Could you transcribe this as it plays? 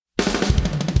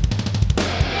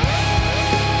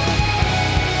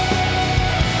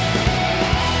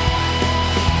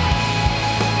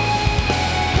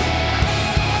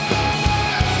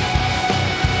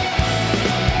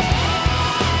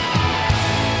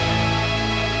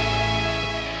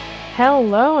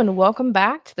Hello and welcome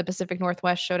back to the Pacific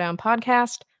Northwest Showdown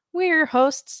podcast. We're your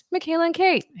hosts, Michaela and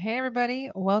Kate. Hey,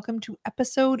 everybody. Welcome to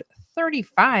episode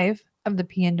 35 of the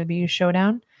PNW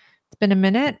Showdown. It's been a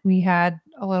minute. We had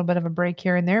a little bit of a break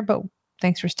here and there, but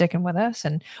thanks for sticking with us.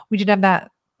 And we did have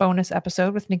that bonus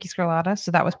episode with Nikki Scarlata, so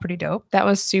that was pretty dope. That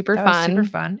was super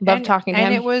fun. Love talking to him.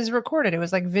 And it was recorded. It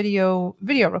was like video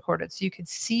recorded, so you could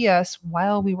see us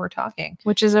while we were talking.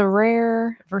 Which is a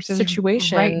rare Versus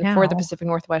situation right now, for the Pacific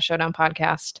Northwest Showdown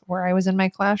podcast. Where I was in my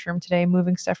classroom today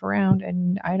moving stuff around,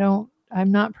 and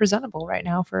I'm not presentable right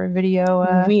now for a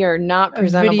video. We are not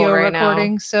presentable video right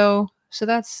recording, now. So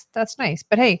that's nice.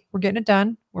 But hey, we're getting it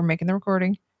done. We're making the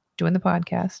recording, doing the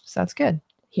podcast. So that's good.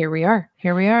 Here we are.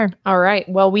 All right.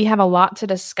 Well, we have a lot to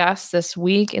discuss this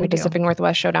week in the Pacific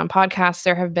Northwest Showdown podcast.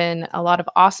 There have been a lot of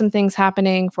awesome things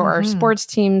happening for our sports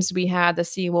teams. We had the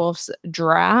Seawolves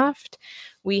draft.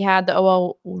 We had the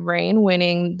OL Reign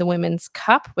winning the Women's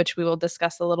Cup, which we will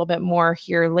discuss a little bit more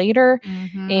here later.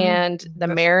 And the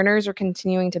Mariners are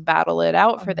continuing to battle it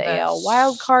out for the AL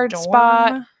wildcard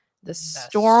spot. The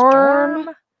Storm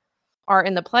are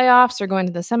in the playoffs, are going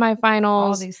to the semifinals.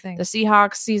 All these things. The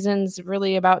Seahawks season's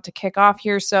really about to kick off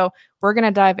here. So we're going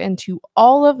to dive into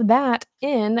all of that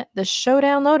in the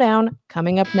Showdown Lowdown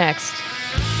coming up next.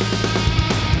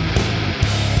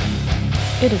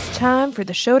 It is time for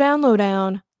the Showdown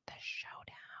Lowdown. The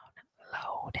Showdown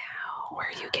Lowdown.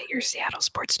 Where you get your Seattle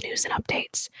sports news and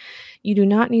updates. You do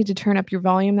not need to turn up your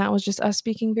volume. That was just us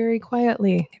speaking very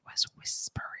quietly. It was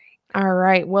whispering. All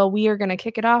right. Well, we are going to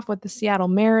kick it off with the Seattle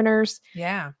Mariners.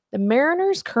 Yeah. The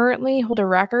Mariners currently hold a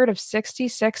record of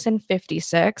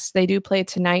 66-56. They do play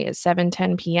tonight at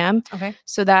 7:10 p.m. Okay.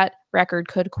 So that record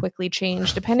could quickly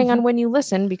change depending on when you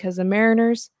listen, because the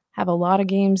Mariners have a lot of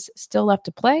games still left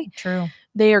to play. True.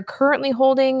 They are currently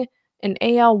holding an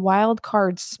AL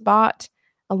wildcard spot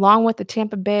along with the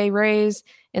Tampa Bay Rays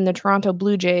and the Toronto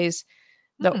Blue Jays.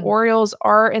 The Orioles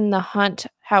are in the hunt,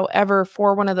 however,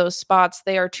 for one of those spots.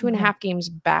 They are 2.5 games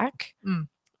back. And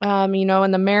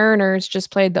the Mariners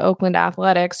just played the Oakland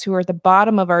Athletics, who are at the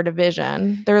bottom of our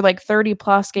division. They're like 30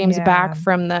 plus games back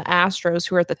from the Astros,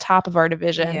 who are at the top of our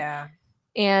division. Yeah.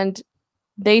 And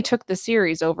they took the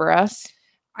series over us.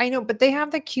 I know, but they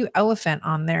have the cute elephant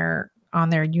on their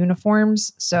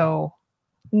uniforms. So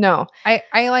no, I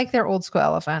like their old school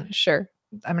elephant. Sure.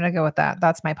 I'm going to go with that.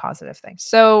 That's my positive thing.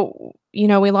 So,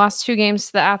 we lost 2 games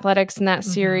to the Athletics in that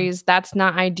series. That's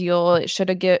not ideal. It should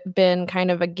have been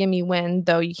kind of a gimme win,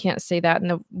 though you can't say that in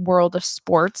the world of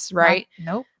sports, right?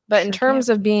 Nope. But in terms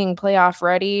of being playoff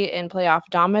ready and playoff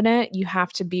dominant, you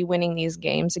have to be winning these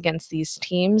games against these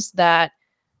teams that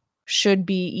should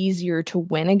be easier to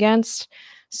win against.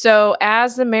 So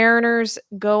as the Mariners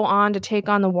go on to take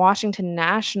on the Washington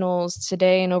Nationals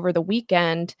today and over the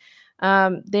weekend,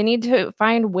 they need to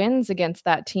find wins against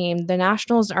that team. The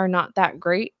Nationals are not that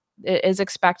great. It is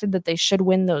expected that they should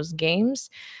win those games.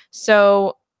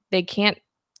 So they can't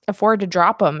afford to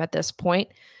drop them at this point.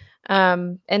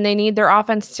 And they need their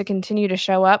offense to continue to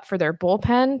show up for their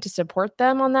bullpen to support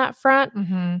them on that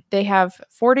front. They have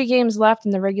 40 games left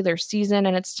in the regular season,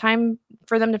 and it's time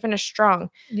for them to finish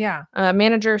strong. Yeah.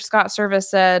 Manager Scott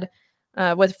Service said,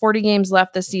 with 40 games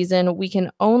left this season, we can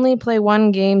only play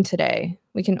one game today.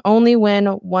 We can only win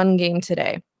one game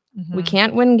today. We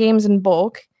can't win games in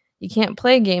bulk. You can't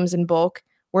play games in bulk.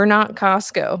 We're not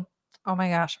Costco. Oh my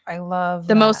gosh. I love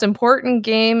the most important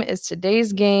game is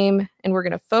today's game, and we're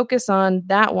going to focus on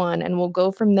that one, and we'll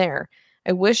go from there.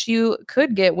 I wish you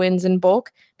could get wins in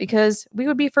bulk, because we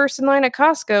would be first in line at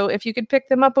Costco if you could pick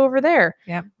them up over there.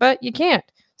 Yeah. But you can't.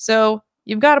 So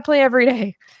you've got to play every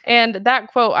day. And that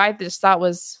quote I just thought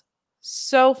was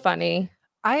so funny.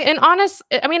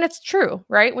 It's true,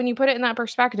 right? When you put it in that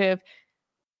perspective,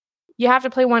 you have to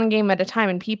play one game at a time,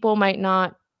 and people might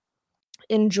not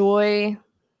enjoy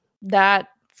that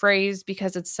phrase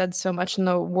because it's said so much in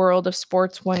the world of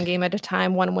sports, one game at a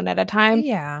time, one win at a time.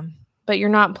 Yeah. But you're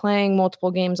not playing multiple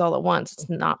games all at once. It's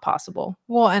not possible.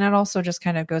 Well, and it also just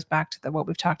kind of goes back to what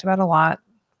we've talked about a lot,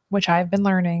 which I've been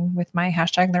learning with my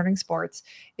 #learning sports,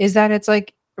 is that it's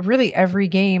like really every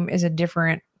game is a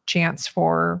different chance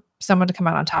for someone to come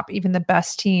out on top. Even the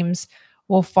best teams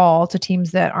will fall to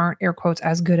teams that aren't, air quotes,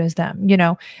 as good as them,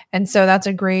 And so that's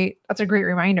a great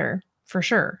reminder for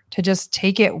sure to just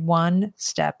take it one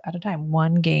step at a time,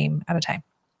 one game at a time.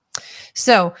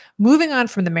 So moving on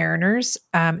from the Mariners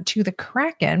to the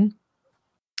Kraken,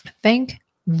 thank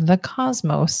the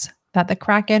Cosmos that the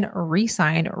Kraken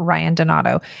re-signed Ryan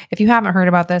Donato. If you haven't heard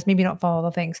about this, maybe you don't follow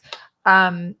the things.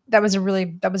 That was a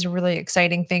really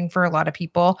exciting thing for a lot of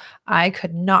people. I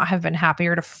could not have been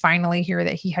happier to finally hear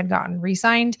that he had gotten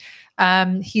re-signed.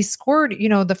 He scored,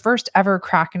 the first ever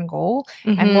Kraken goal,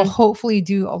 and will hopefully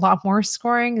do a lot more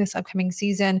scoring this upcoming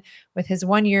season with his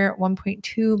 1 year,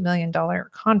 $1.2 million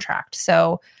contract.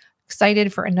 So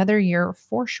excited for another year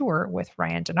for sure with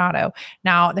Ryan Donato.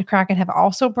 Now, the Kraken have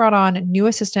also brought on new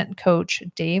assistant coach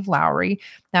Dave Lowry.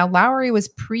 Now, Lowry was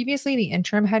previously the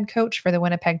interim head coach for the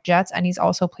Winnipeg Jets, and he's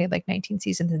also played like 19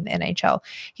 seasons in the NHL.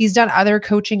 He's done other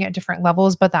coaching at different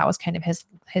levels, but that was kind of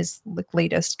his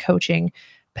latest coaching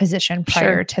position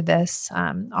prior to this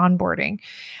onboarding.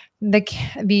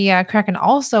 The Kraken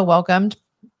also welcomed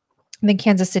the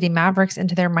Kansas City Mavericks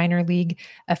into their minor league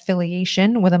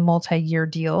affiliation with a multi-year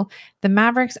deal. The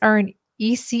Mavericks are an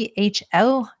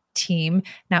ECHL team.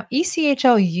 Now,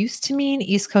 ECHL used to mean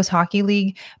East Coast Hockey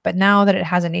League, but now that it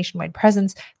has a nationwide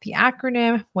presence, the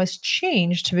acronym was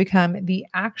changed to become the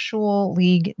actual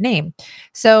league name.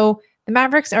 So the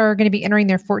Mavericks are going to be entering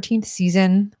their 14th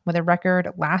season with a record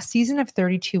last season of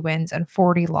 32 wins and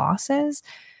 40 losses.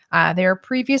 They were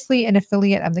previously an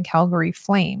affiliate of the Calgary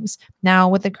Flames. Now,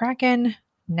 with the Kraken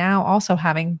now also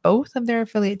having both of their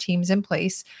affiliate teams in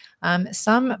place,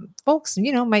 some folks,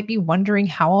 might be wondering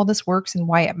how all this works and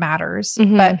why it matters.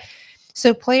 But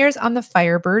so players on the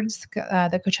Firebirds,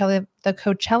 the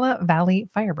Coachella Valley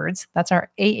Firebirds, that's our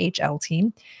AHL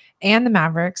team, and the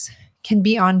Mavericks can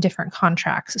be on different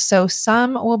contracts. So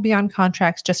some will be on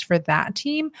contracts just for that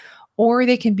team, or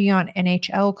they can be on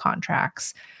NHL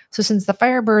contracts. So since the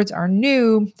Firebirds are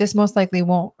new, this most likely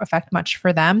won't affect much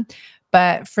for them.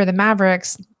 But for the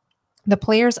Mavericks, the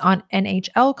players on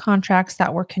NHL contracts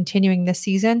that were continuing this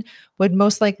season would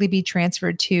most likely be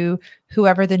transferred to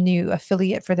whoever the new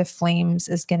affiliate for the Flames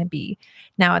is going to be.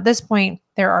 Now, at this point,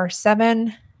 there are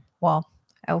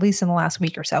at least in the last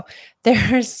week or so,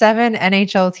 there are 7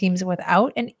 NHL teams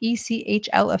without an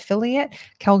ECHL affiliate,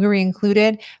 Calgary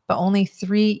included, but only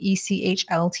 3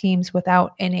 ECHL teams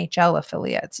without NHL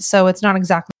affiliates. So it's not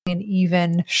exactly an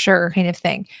even kind of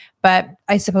thing. But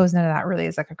I suppose none of that really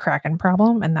is like a Kraken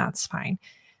problem, and that's fine.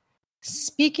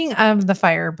 Speaking of the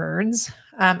Firebirds,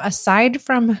 aside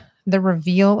from the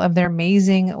reveal of their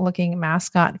amazing looking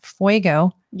mascot,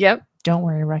 Fuego. Yep. Don't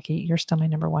worry, Rucky, you're still my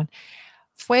number one.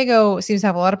 Fuego seems to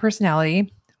have a lot of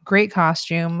personality, great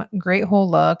costume, great whole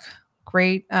look,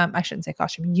 great, I shouldn't say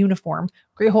costume, uniform,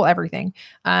 great whole everything.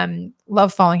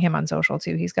 Love following him on social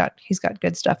too. He's got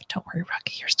good stuff. Don't worry,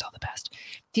 Rocky, you're still the best.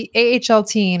 The AHL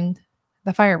team,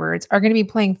 the Firebirds, are going to be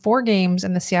playing 4 games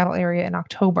in the Seattle area in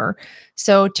October.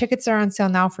 So tickets are on sale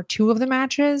now for 2 of the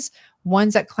matches.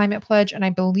 One's at Climate Pledge, and I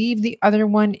believe the other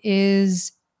one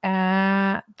is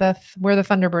at where the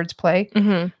Thunderbirds play.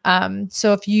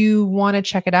 So if you want to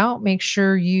check it out, make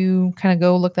sure you kind of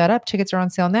go look that up. Tickets are on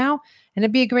sale now, and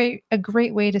it'd be a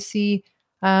great way to see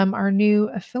our new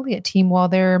affiliate team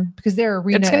because their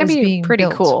arena it's going to be being pretty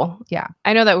built. cool. Yeah,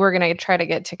 I know that we're going to try to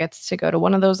get tickets to go to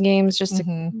one of those games just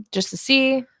to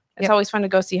see. It's always fun to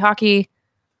go see hockey.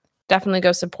 Definitely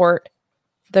go support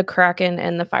the Kraken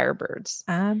and the Firebirds.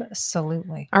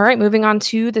 Absolutely. All right, moving on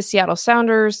to the Seattle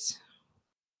Sounders.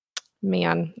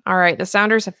 Man. All right. The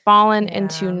Sounders have fallen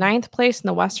into 9th place in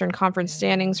the Western Conference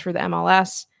standings for the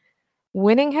MLS.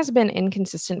 Winning has been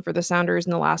inconsistent for the Sounders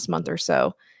in the last month or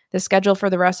so. The schedule for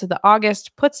the rest of the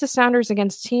August puts the Sounders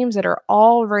against teams that are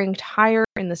all ranked higher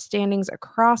in the standings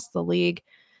across the league.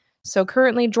 So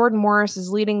currently, Jordan Morris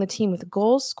is leading the team with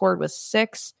goals scored with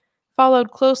 6, followed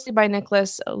closely by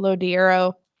Nicholas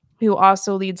Lodiero, who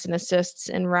also leads in assists,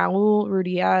 and Raul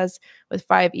Ruidiaz with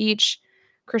 5 each.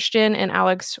 Christian and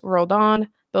Alex Roldan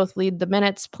both lead the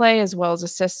minutes play as well as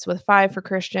assists with 5 for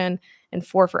Christian and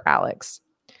 4 for Alex.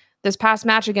 This past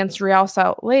match against Real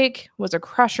Salt Lake was a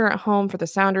crusher at home for the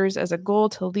Sounders as a goal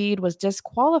to lead was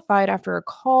disqualified after a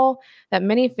call that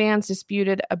many fans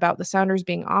disputed about the Sounders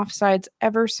being offsides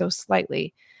ever so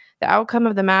slightly. The outcome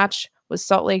of the match was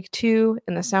Salt Lake 2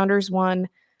 and the Sounders 1,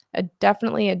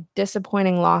 definitely a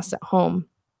disappointing loss at home.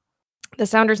 The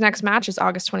Sounders' next match is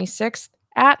August 26th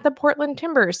at the Portland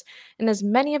Timbers. And as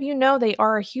many of you know, they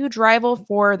are a huge rival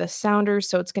for the Sounders,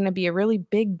 so it's going to be a really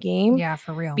big game. Yeah,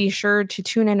 for real. Be sure to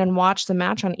tune in and watch the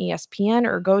match on ESPN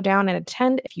or go down and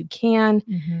attend if you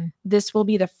can. This will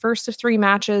be the first of 3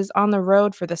 matches on the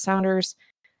road for the Sounders.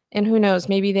 And who knows,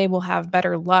 maybe they will have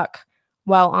better luck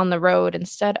while on the road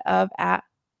instead of at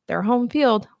their home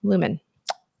field, Lumen.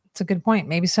 It's a good point.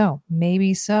 Maybe so.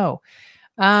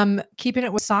 Keeping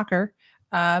it with soccer.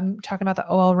 Talking about the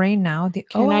OL Reign now.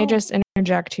 Can I just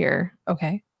interject here?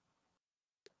 Okay.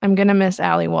 I'm gonna miss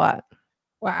Ali Watt.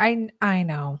 Well, I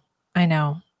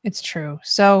know. It's true.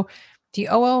 So the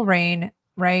OL Reign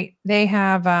right? They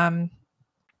have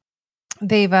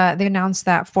they've announced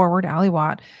that forward Ali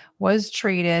Watt was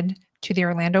traded to the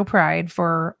Orlando Pride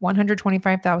for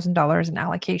 $125,000 in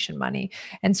allocation money.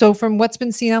 And so from what's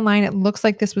been seen online, it looks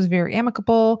like this was very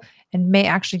amicable and may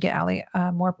actually get Ali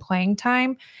more playing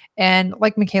time. And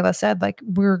like Michaela said, like,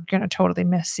 we're going to totally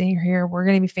miss seeing her here. We're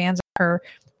going to be fans of her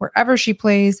wherever she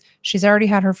plays. She's already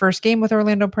had her first game with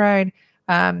Orlando Pride.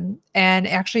 And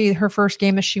actually her first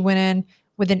game that she went in,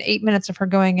 within 8 minutes of her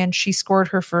going in, she scored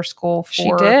her first goal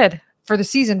She did. for the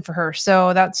season for her.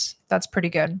 So that's pretty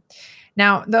good.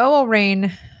 Now, the OL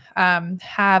Reign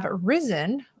have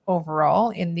risen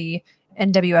overall in the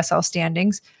NWSL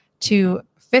standings to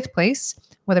 5th place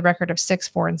with a record of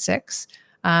 6-4-6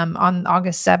 on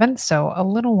August 7th. So a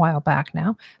little while back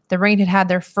now. The Reign had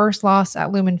their first loss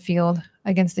at Lumen Field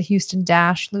against the Houston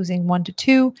Dash, losing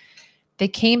 1-2. They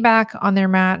came back on their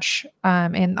match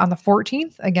on the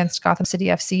 14th against Gotham City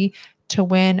FC to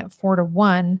win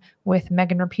 4-1, with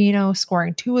Megan Rapinoe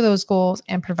scoring 2 of those goals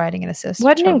and providing an assist.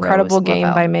 What an to incredible Rose game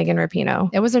Lavelle. by Megan Rapinoe.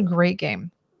 It was a great game.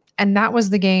 And that was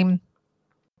the game.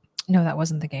 No, that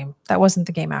wasn't the game. That wasn't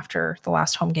the game after the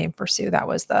last home game for Sioux. That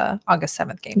was the August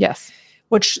 7th game. Yes.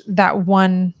 Which that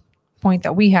one point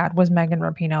that we had was Megan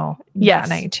Rapinoe Yes.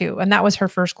 that night too. And that was her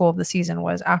first goal of the season,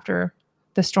 was after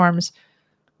the Storm's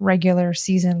regular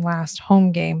season last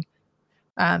home game.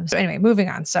 So anyway, moving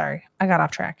on. Sorry, I got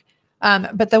off track.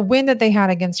 But the win that they had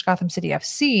against Gotham City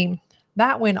FC,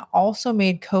 that win also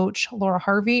made coach Laura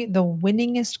Harvey the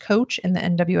winningest coach in the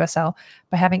NWSL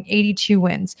by having 82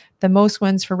 wins, the most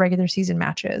wins for regular season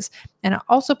matches. And it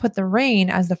also put the Reign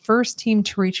as the first team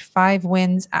to reach 5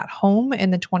 wins at home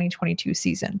in the 2022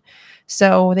 season.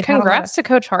 So they've Congrats to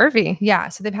Coach Harvey. Yeah,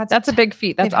 so they've had That's a big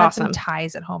feat. That's they've had awesome. some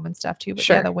ties at home and stuff too. But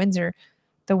Sure. yeah, the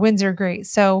wins are great.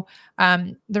 So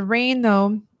the Reign,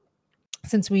 though,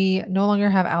 since we no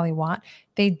longer have Ali Watt,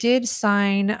 they did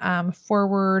sign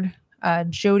forward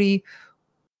Jody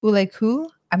Ulekul,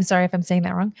 I'm sorry if I'm saying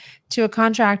that wrong, to a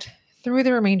contract through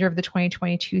the remainder of the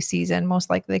 2022 season. Most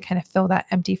likely kind of fill that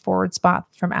empty forward spot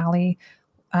from Ali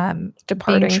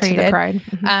departing being traded. to the Pride.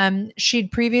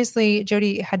 Mm-hmm.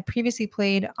 Jody had previously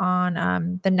played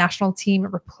on the national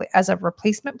team as a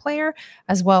replacement player,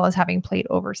 as well as having played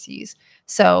overseas.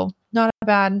 So not a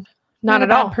bad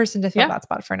person to fill that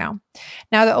spot for now.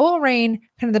 Now, the OL Reign,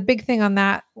 kind of the big thing on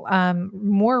that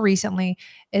more recently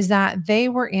is that they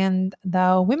were in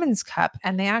the Women's Cup,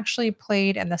 and they actually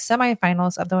played in the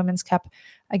semifinals of the Women's Cup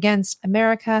against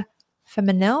America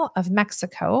Femenil of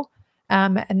Mexico.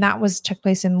 And that took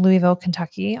place in Louisville,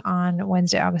 Kentucky on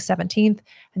Wednesday, August 17th.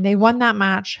 And they won that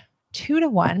match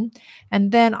 2-1.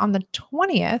 And then on the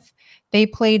 20th, they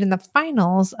played in the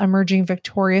finals, emerging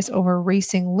victorious over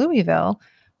Racing Louisville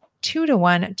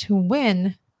 2-1 to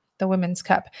win the Women's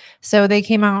Cup. So they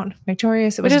came out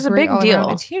victorious. It was a big deal.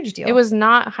 It's a huge deal. It was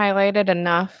not highlighted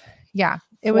enough. Yeah,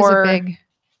 it was a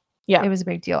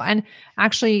big deal. And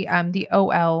actually, the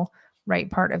OL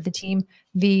part of the team,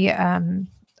 the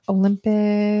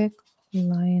Olympic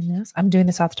Lioness. I'm doing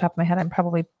this off the top of my head. I'm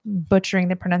probably butchering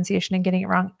the pronunciation and getting it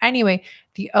wrong. Anyway,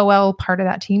 the OL part of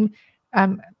that team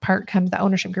the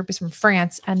ownership group is from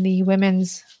France, and the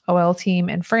women's OL team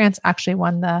in France actually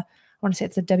won I want to say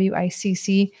it's the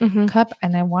WICC Cup,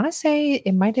 and I want to say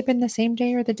it might have been the same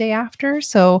day or the day after.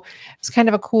 So it's kind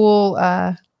of a cool,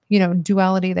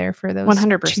 duality there for those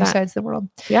 100%. two sides of the world.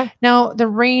 Yeah. Now the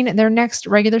Reign, their next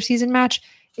regular season match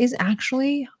is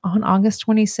actually on August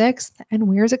 26th, and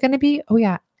where is it going to be? Oh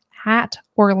yeah, at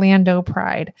Orlando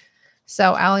Pride.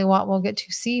 So Ali Watt will get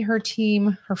to see her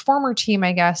former team,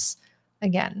 I guess,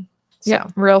 again. Yeah,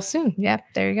 real soon. Yep,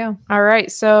 there you go. All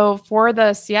right. So for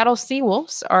the Seattle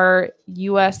Seawolves, our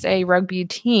USA rugby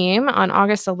team, on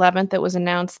August 11th, it was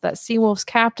announced that Seawolves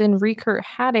captain Riekert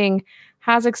Hatting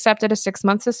has accepted a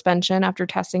 6-month suspension after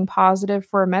testing positive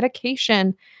for a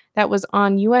medication that was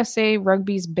on USA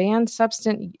Rugby's banned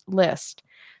substance list.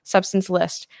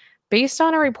 Based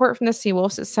on a report from the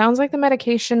Seawolves, it sounds like the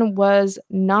medication was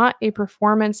not a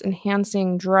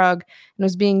performance-enhancing drug and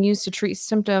was being used to treat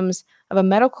symptoms of a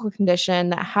medical condition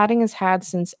that Hatting has had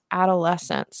since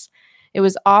adolescence. It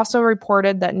was also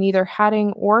reported that neither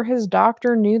Hatting or his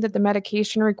doctor knew that the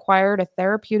medication required a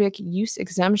therapeutic use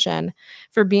exemption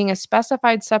for being a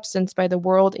specified substance by the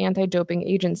World Anti-Doping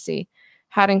Agency.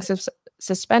 Hatting's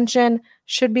suspension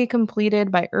should be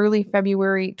completed by early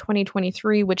February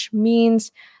 2023, which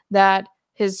means that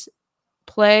his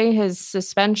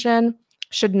suspension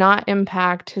should not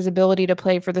impact his ability to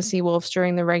play for the Seawolves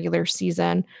during the regular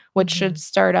season, which should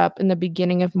start up in the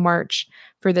beginning of March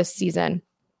for this season.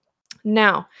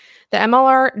 Now, the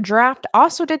MLR draft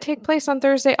also did take place on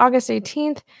Thursday, August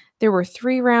 18th. There were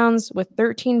 3 rounds with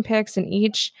 13 picks in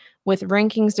each, with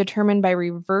rankings determined by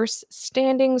reverse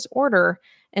standings order,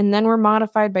 and then were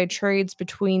modified by trades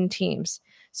between teams.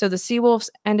 So the Seawolves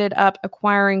ended up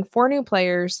acquiring 4 new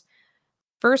players.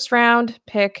 First round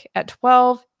pick at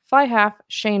 12, fly half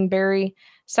Shane Barry.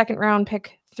 Second round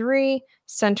pick 3,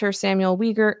 center Samuel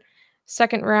Wiegert.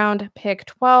 Second round pick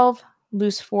 12,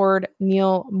 loose forward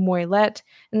Neil Moylet.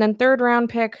 And then third round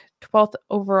pick, 12th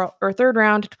overall, or third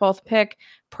round, 12th pick,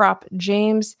 prop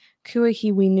James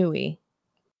Kuahiwinui.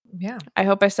 Yeah. I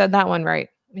hope I said that one right.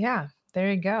 Yeah, there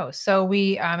you go. So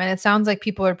we, and it sounds like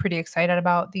people are pretty excited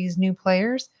about these new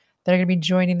players that are going to be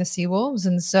joining the Seawolves.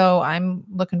 And so I'm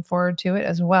looking forward to it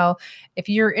as well. If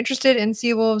you're interested in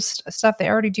Seawolves stuff, they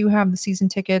already do have the season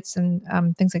tickets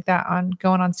and things like that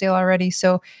going on sale already.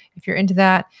 So if you're into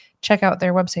that, check out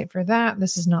their website for that.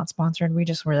 This is not sponsored. We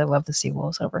just really love the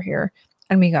Seawolves over here.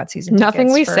 And we got season tickets.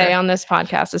 Nothing we say on this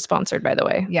podcast is sponsored, by the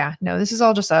way. Yeah, no, this is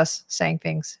all just us saying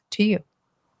things to you.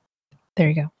 There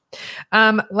you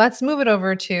go. Let's move it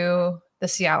over to the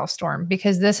Seattle Storm,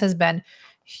 because this has been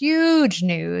huge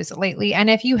news lately. And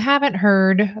if you haven't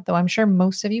heard, though I'm sure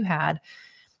most of you had,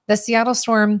 the Seattle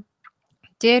Storm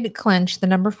did clinch the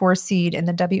number 4 seed in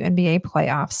the WNBA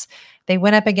playoffs. They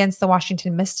went up against the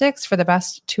Washington Mystics for the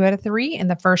best 2 out of 3 in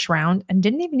the first round and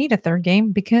didn't even need a third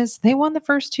game because they won the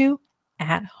first 2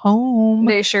 at home.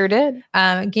 They sure did.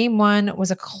 Game 1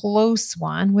 was a close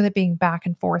one, with it being back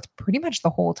and forth pretty much the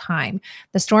whole time.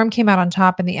 The Storm came out on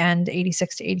top in the end,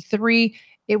 86-83.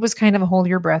 It was kind of a hold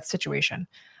your breath situation.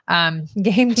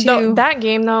 Game 2. That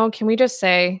game, though, can we just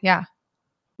say, yeah,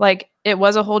 like, it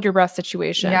was a hold your breath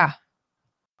situation. Yeah.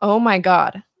 Oh my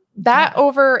God. That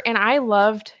over, and I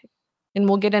loved, and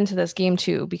we'll get into this game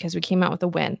 2 because we came out with a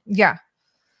win. Yeah.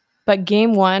 But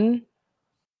game 1,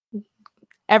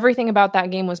 everything about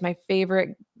that game was my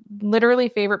favorite, literally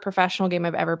favorite professional game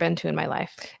I've ever been to in my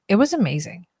life. It was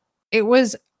amazing. It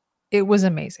was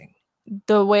amazing.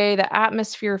 The way the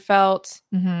atmosphere felt,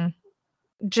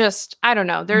 just, I don't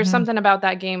know. There's something about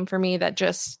that game for me that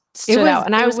just stood out.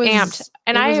 And I was amped.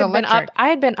 And I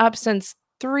had been up since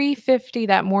 3:50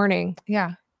 that morning.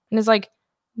 Yeah. And it's like,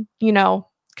 you know,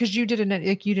 because you did an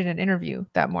interview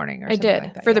that morning. Or I did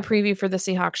like that, for the preview for the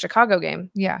Seahawks Chicago game.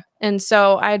 Yeah. And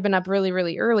so I had been up really,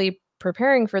 really early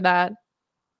preparing for that.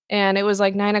 And it was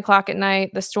like 9:00 at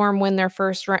night. The Storm win the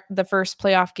first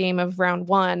playoff game of round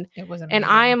 1. It was amazing. And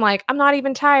I am like, I'm not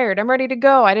even tired. I'm ready to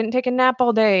go. I didn't take a nap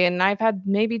all day, and I've had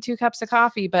maybe 2 cups of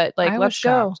coffee, but like, let's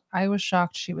go. I was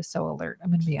shocked she was so alert. I'm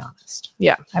going to be honest.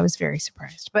 Yeah. I was very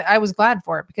surprised, but I was glad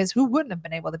for it, because who wouldn't have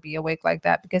been able to be awake like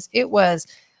that? Because it was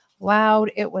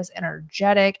loud. It was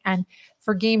energetic. And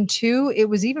for game 2, it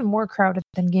was even more crowded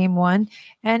than game 1.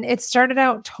 And it started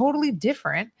out totally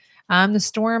different. The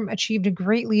Storm achieved a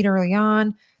great lead early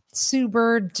on. Sue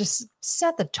Bird just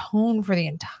set the tone for the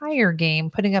entire game,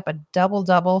 putting up a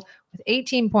double-double with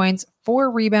 18 points, 4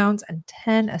 rebounds, and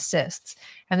 10 assists.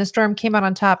 And the Storm came out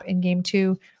on top in game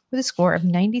 2 with a score of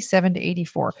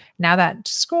 97-84. Now that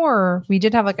score, we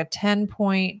did have like a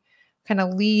 10-point kind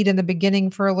of lead in the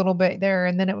beginning for a little bit there,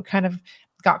 and then it kind of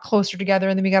got closer together,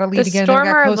 and then we got a lead again. The Storm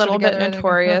are a little bit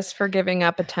notorious for giving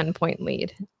up a 10-point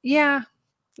lead. Yeah.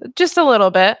 Just a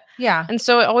little bit. Yeah. And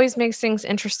so it always makes things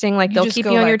interesting. Like, they'll keep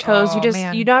you on like, your toes. Oh,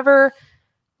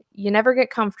 you never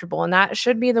get comfortable. And that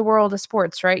should be the world of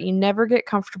sports, right? You never get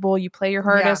comfortable. You play your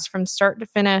hardest from start to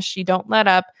finish. You don't let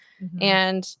up.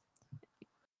 And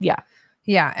yeah.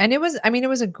 Yeah. And it was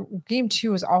game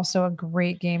 2 was also a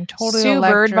great game. Totally Sue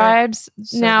electric. Bird vibes.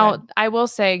 So now, good. I will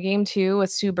say game 2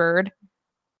 with Sue Bird.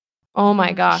 Oh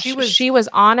my gosh. She was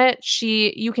on it.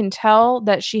 You can tell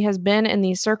that she has been in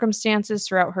these circumstances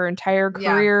throughout her entire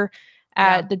career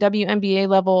at the WNBA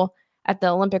level, at the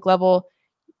Olympic level.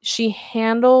 She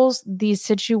handles these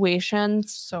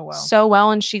situations so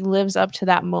well, and she lives up to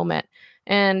that moment.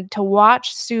 And to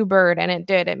watch Sue Bird, and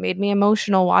it made me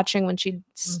emotional watching when she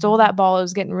stole that ball. It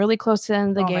was getting really close to the end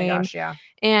of the game. My gosh, yeah.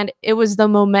 And it was the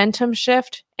momentum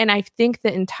shift. And I think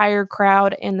the entire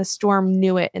crowd and the Storm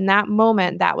knew it. In that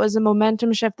moment, that was a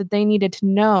momentum shift that they needed to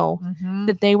know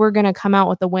that they were going to come out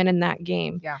with a win in that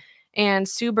game. Yeah. And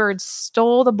Sue Bird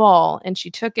stole the ball, and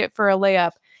she took it for a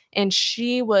layup. And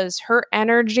her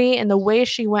energy and the way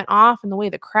she went off and the way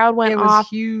the crowd went off. It was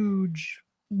huge.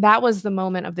 That was the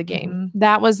moment of the game.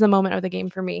 That was the moment of the game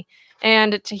for me.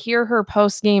 And to hear her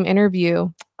post-game interview.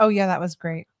 Oh, yeah, that was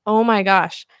great. Oh, my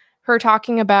gosh. Her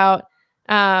talking about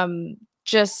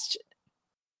just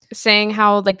saying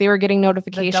how like they were getting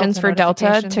notifications for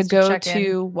Delta to go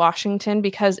to Washington,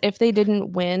 because if they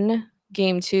didn't win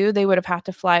game 2, they would have had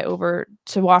to fly over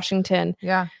to Washington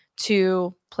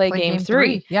to play game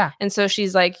three. Yeah. And so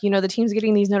she's like, the team's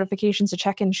getting these notifications to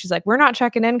check in. She's like, we're not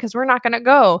checking in because we're not going to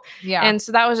go. Yeah. And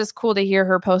so that was just cool to hear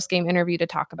her post-game interview to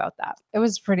talk about that. It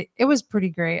was pretty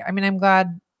great. I mean, I'm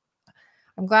glad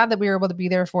that we were able to be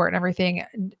there for it and everything.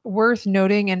 Worth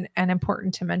noting and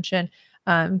important to mention,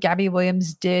 Gabby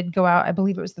Williams did go out, I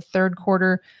believe it was the third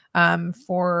quarter,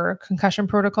 for concussion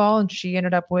protocol, and she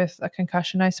ended up with a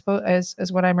concussion, I suppose,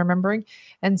 is what I'm remembering.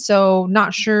 And so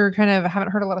not sure,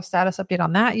 haven't heard a lot of status update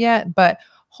on that yet, but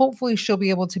hopefully she'll be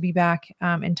able to be back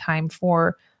in time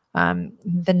for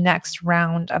the next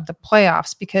round of the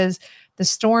playoffs, because the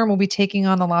Storm will be taking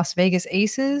on the Las Vegas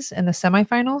Aces in the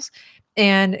semifinals,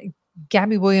 and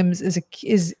Gabby Williams is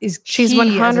she's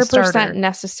 100%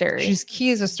 necessary. She's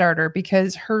key as a starter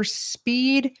because her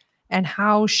speed and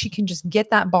how she can just get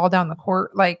that ball down the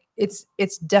court, like it's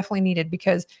definitely needed,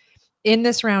 because in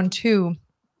this round 2,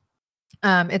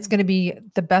 it's going to be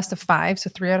the best of 5, so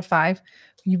 3 out of 5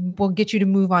 will get you to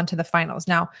move on to the finals.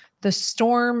 Now, the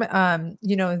Storm,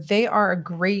 they are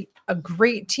a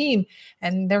great team,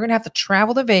 and they're going to have to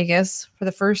travel to Vegas for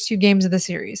the first 2 games of the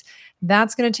series.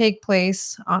 That's going to take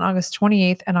place on August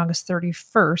 28th and August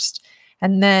 31st.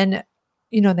 And then,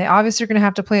 they obviously are going to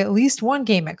have to play at least one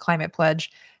game at Climate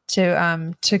Pledge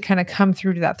to kind of come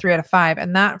through to that 3 out of 5.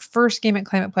 And that first game at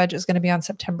Climate Pledge is going to be on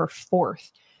September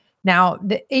 4th. Now,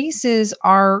 the Aces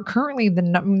are currently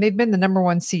they've been the number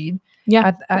 1 seed.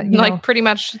 Yeah. Pretty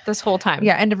much this whole time.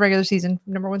 Yeah. End of regular season,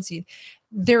 number 1 seed.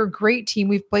 They're a great team.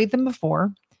 We've played them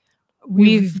before.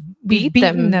 We've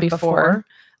beaten them before.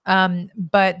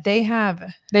 But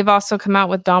they've also come out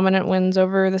with dominant wins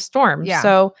over the Storm. Yeah.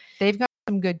 So they've got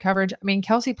some good coverage. I mean,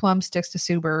 Kelsey Plum sticks to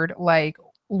Sue Bird like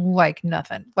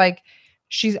nothing. Like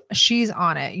she's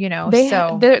on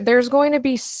it, there's going to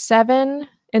be 7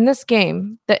 in this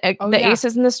game.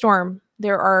 Aces and the Storm.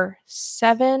 There are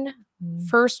 7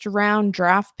 first round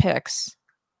draft picks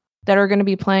that are going to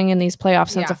be playing in these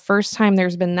playoffs. That's the first time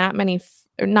there's been that many,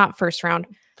 not first round,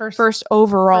 first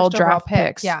overall draft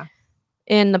picks. Yeah.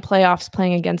 In the playoffs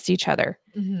playing against each other.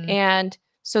 Mm-hmm. And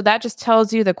so that just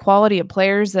tells you the quality of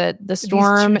players that the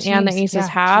Storm and the Aces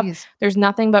have. Geez. There's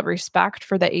nothing but respect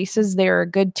for the Aces. They're a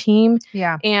good team.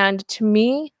 Yeah. And to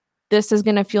me, this is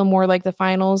going to feel more like the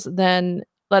finals than,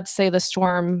 let's say, the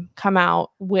Storm come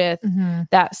out with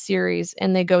that series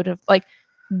and they go to, like,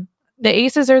 the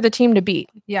Aces are the team to beat.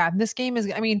 Yeah. This game is,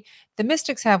 the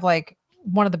Mystics have like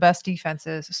one of the best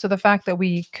defenses. So the fact that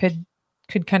we could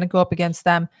kind of go up against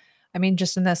them,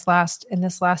 just in this last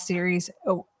series,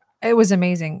 it was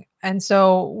amazing. And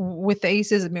so with the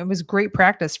Aces, it was great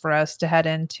practice for us to head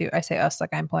into, I say us like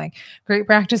I'm playing, great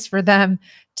practice for them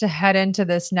to head into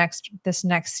this next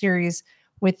series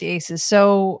with the Aces.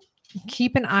 So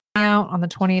keep an eye out on the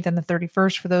 20th and the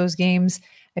 31st for those games.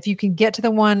 If you can get to the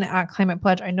one at Climate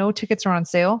Pledge, I know tickets are on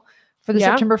sale for the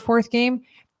September 4th game.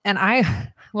 And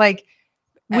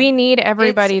we need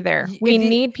everybody there. We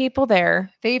need people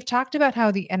there. They've talked about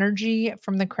how the energy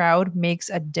from the crowd makes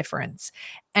a difference.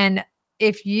 And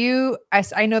if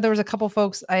I know there was a couple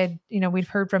folks we've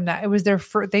heard from that. It was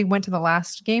they went to the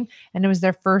last game and it was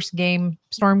their first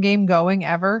Storm game going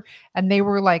ever. And they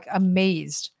were like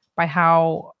amazed by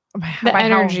how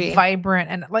energy, how vibrant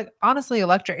and like honestly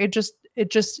electric. It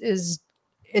just is.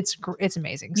 It's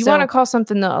amazing. You want to call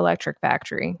something the Electric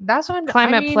Factory. That's what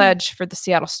Climate Pledge for the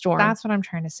Seattle Storm. That's what I'm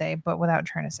trying to say, but without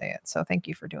trying to say it. So thank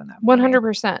you for doing that.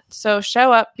 100%. So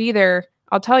show up, be there.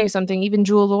 I'll tell you something. Even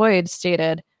Jewel Lloyd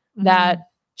stated that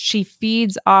she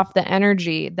feeds off the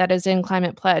energy that is in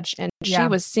Climate Pledge, and she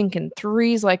was sinking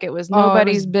threes like it was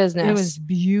nobody's business. It was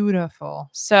beautiful.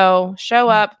 So show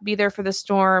up, be there for the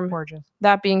Storm. Gorgeous.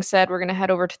 That being said, we're going to head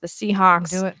over to the Seahawks.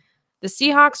 Do it. The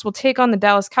Seahawks will take on the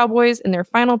Dallas Cowboys in their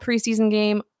final preseason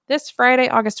game this Friday,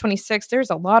 August 26th. There's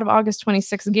a lot of August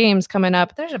 26th games coming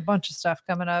up. There's a bunch of stuff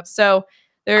coming up. So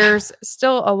there's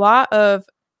still a lot of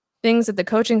things that the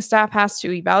coaching staff has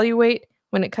to evaluate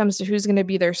when it comes to who's going to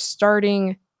be their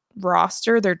starting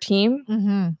roster, their team.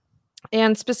 Mm-hmm.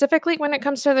 And specifically when it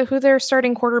comes to who their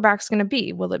starting quarterback's going to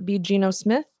be. Will it be Geno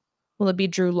Smith? Will it be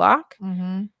Drew Lock?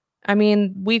 Mm-hmm.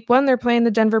 Week 1, they're playing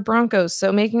the Denver Broncos.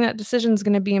 So making that decision is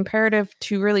going to be imperative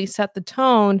to really set the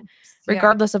tone,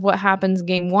 regardless of what happens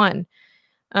game 1.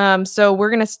 So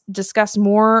we're going to discuss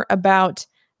more about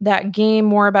that game,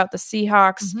 more about the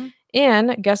Seahawks. Mm-hmm.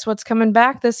 And guess what's coming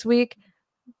back this week?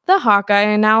 The Hawkeye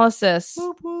analysis.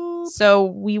 Whoop, whoop. So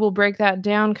we will break that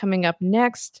down coming up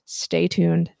next. Stay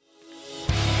tuned.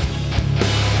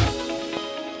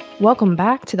 Welcome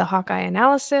back to the Hawkeye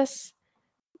analysis.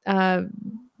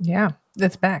 Yeah,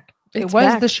 it's back. It was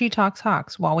back. The She Talks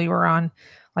Hawks while we were on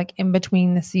like in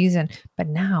between the season, but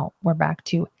now we're back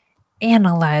to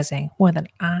analyzing with an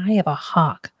eye of a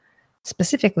hawk,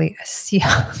 specifically a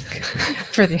Seahawk,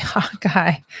 for the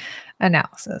Hawkeye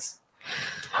analysis.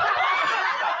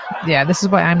 Yeah, this is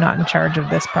why I'm not in charge of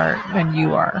this part and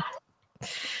you are.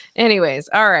 Anyways,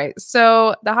 all right.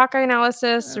 So the Hawkeye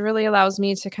analysis really allows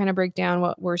me to kind of break down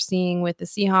what we're seeing with the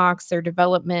Seahawks, their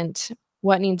development,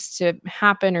 what needs to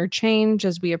happen or change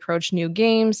as we approach new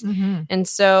games. Mm-hmm. And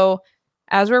so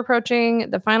as we're approaching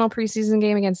the final preseason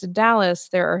game against Dallas,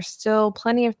 there are still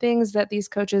plenty of things that these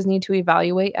coaches need to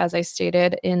evaluate, as I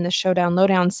stated in the Showdown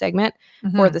Lowdown segment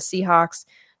for the Seahawks.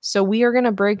 So we are going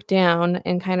to break down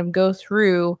and kind of go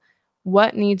through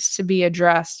what needs to be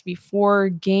addressed before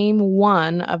game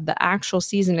 1 of the actual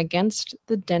season against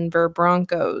the Denver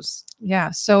Broncos. Yeah.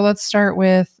 So let's start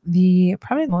with the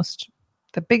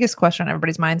biggest question on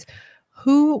everybody's minds.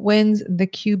 Who wins the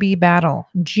QB battle,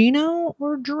 Geno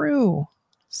or Drew?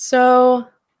 So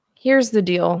here's the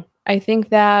deal. I think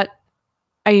that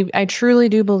I truly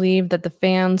do believe that the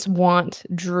fans want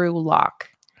Drew Lock.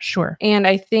 Sure. And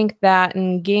I think that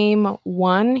in game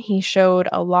 1, he showed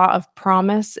a lot of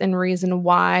promise and reason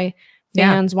why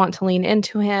fans want to lean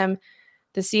into him.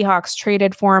 The Seahawks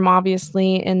traded for him,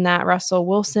 obviously, in that Russell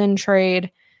Wilson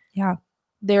trade. Yeah.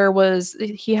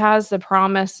 He has the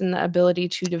promise and the ability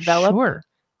to develop. Sure.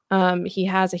 He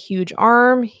has a huge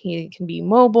arm. He can be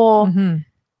mobile. Mm-hmm.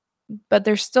 But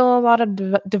there's still a lot of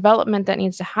development that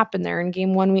needs to happen there. In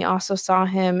game 1, we also saw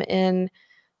him in,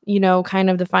 kind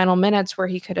of the final minutes where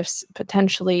he could have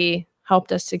potentially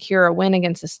helped us secure a win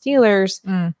against the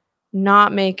Steelers,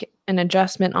 not make an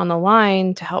adjustment on the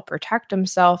line to help protect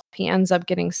himself. He ends up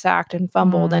getting sacked and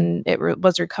fumbled, and it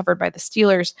was recovered by the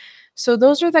Steelers. So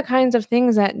those are the kinds of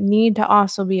things that need to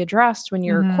also be addressed when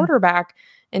you're a quarterback.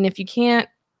 And if you can't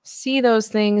see those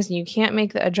things and you can't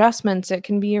make the adjustments, it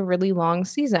can be a really long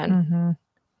season.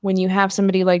 When you have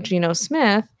somebody like Geno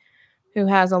Smith, who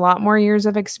has a lot more years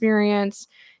of experience,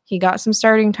 he got some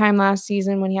starting time last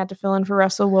season when he had to fill in for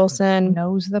Russell Wilson.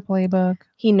 Knows the playbook.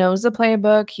 He knows the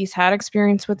playbook. He's had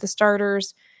experience with the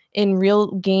starters in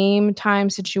real game time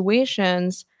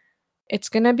situations. It's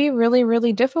going to be really,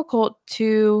 really difficult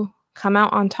to come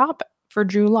out on top for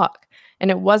Drew Lock.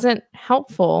 And it wasn't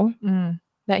helpful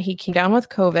that he came down with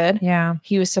COVID. Yeah.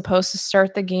 He was supposed to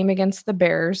start the game against the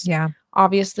Bears. Yeah.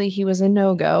 Obviously, he was a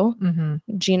no-go.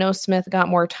 Geno Smith got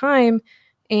more time,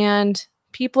 and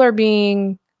people are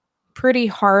being pretty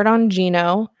hard on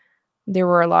Geno. There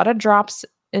were a lot of drops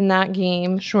in that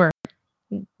game. Sure.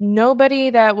 Nobody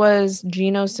that was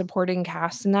Geno's supporting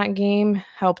cast in that game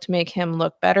helped make him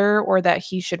look better or that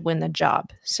he should win the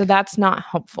job. So that's not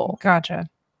helpful. Gotcha.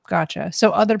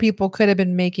 So other people could have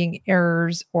been making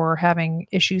errors or having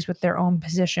issues with their own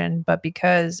position, but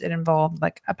because it involved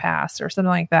like a pass or something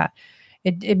like that,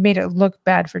 it made it look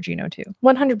bad for Geno too.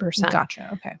 100%. Gotcha.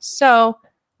 Okay. So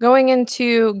going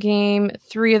into game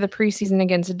 3 of the preseason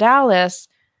against Dallas,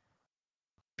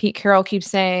 Pete Carroll keeps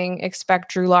saying,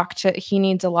 expect Drew Lock he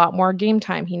needs a lot more game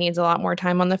time. He needs a lot more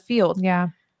time on the field. Yeah.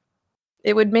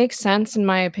 It would make sense, in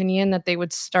my opinion, that they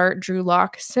would start Drew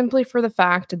Lock simply for the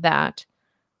fact that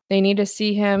they need to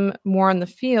see him more on the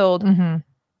field.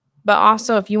 But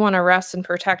also, if you want to rest and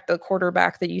protect the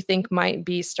quarterback that you think might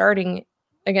be starting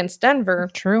against Denver,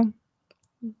 True.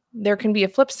 There can be a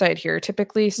flip side here.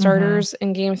 Typically, starters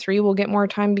in game 3 will get more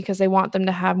time because they want them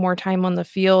to have more time on the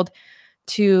field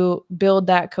to build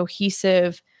that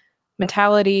cohesive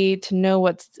mentality, to know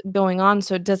what's going on,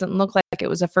 so it doesn't look like it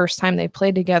was the first time they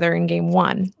played together in game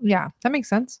 1. Yeah, that makes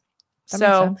sense.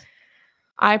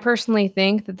 I personally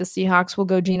think that the Seahawks will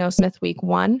go Geno Smith week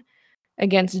 1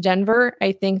 against Denver.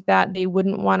 I think that they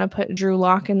wouldn't want to put Drew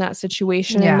Lock in that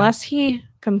situation unless he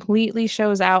completely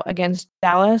shows out against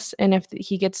Dallas, and if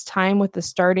he gets time with the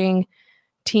starting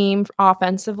team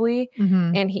offensively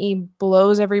and he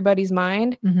blows everybody's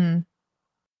mind.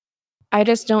 I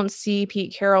just don't see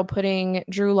Pete Carroll putting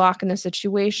Drew Lock in the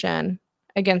situation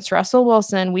against Russell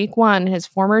Wilson week 1, his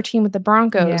former team with the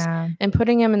Broncos, and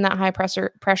putting him in that high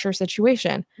pressure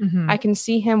situation. I can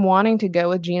see him wanting to go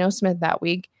with Geno Smith that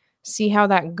week, see how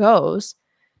that goes.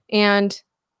 And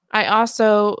I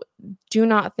also do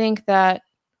not think that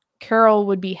Carroll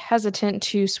would be hesitant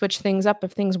to switch things up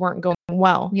if things weren't going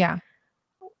well. Yeah.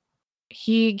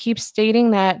 He keeps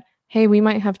stating that, hey, we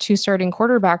might have 2 starting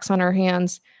quarterbacks on our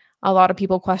hands. A lot of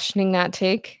people questioning that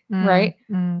take, right?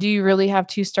 Do you really have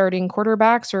 2 starting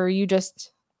quarterbacks, or are you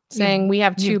just saying we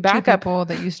have 2 backup people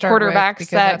that you start quarterbacks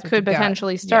that could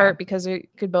potentially start because it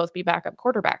could both be backup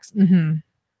quarterbacks?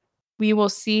 We will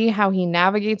see how he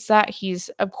navigates that.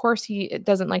 Of course, he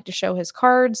doesn't like to show his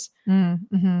cards.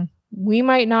 We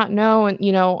might not know, and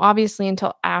obviously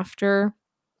until after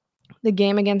the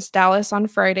game against Dallas on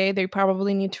Friday. They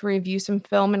probably need to review some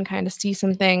film and kind of see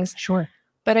some things. Sure.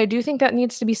 But I do think that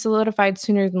needs to be solidified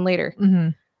sooner than later. Mm-hmm.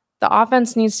 The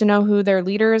offense needs to know who their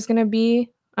leader is going to be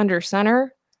under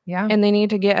center. Yeah. And they need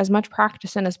to get as much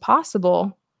practice in as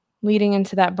possible leading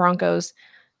into that Broncos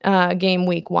game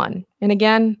week 1. And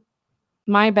again,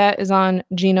 my bet is on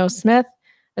Geno Smith,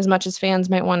 as much as fans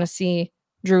might want to see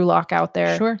Drew Lock out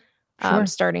there. Sure.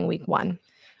 Starting week 1.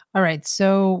 All right.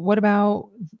 So what about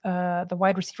the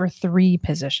wide receiver 3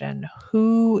 position?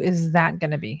 Who is that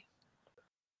going to be?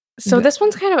 So this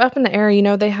one's kind of up in the air. You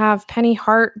know, they have Penny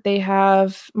Hart. They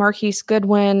have Marquise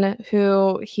Goodwin,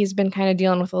 who he's been kind of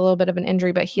dealing with a little bit of an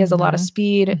injury, but he has a lot of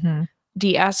speed. Mm-hmm.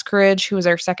 D. Eskridge, who was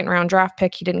our second-round draft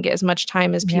pick. He didn't get as much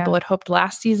time as people had hoped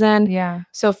last season. Yeah.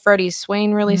 So Freddie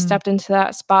Swain really stepped into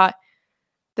that spot.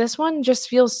 This one just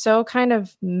feels so kind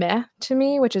of meh to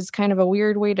me, which is kind of a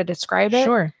weird way to describe it.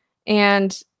 Sure.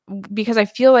 And because I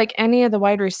feel like any of the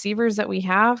wide receivers that we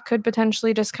have could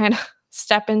potentially just kind of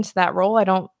step into that role. I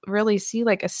don't really see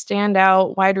like a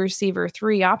standout wide receiver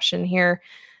 3 option here.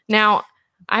 Now,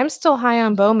 I'm still high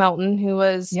on Bo Melton, who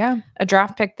was a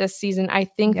draft pick this season. I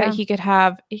think that he could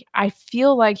have, I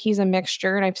feel like he's a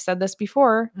mixture, and I've said this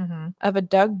before, of a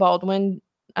Doug Baldwin,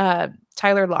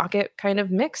 Tyler Lockett kind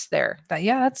of mix there.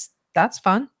 That's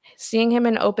fun. Seeing him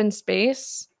in open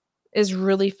space is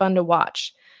really fun to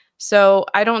watch. So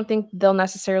I don't think they'll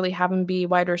necessarily have him be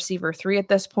wide receiver 3 at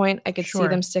this point. I could see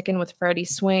them sticking with Freddie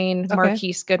Swain,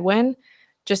 Marquise Goodwin,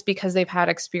 just because they've had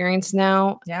experience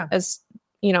now as,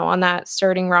 you know, on that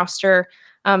starting roster,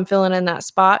 filling in that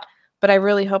spot. But I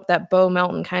really hope that Bo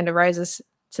Melton kind of rises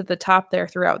to the top there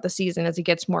throughout the season as he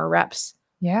gets more reps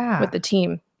with the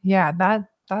team. Yeah,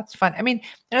 that's fun. I mean,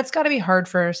 and it's got to be hard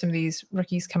for some of these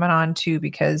rookies coming on too,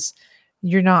 because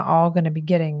you're not all going to be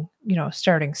getting, you know,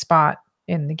 starting spot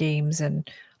in the games and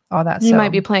all that. You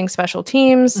might be playing special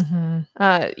teams.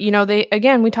 You know,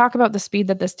 we talk about the speed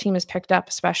that this team has picked up,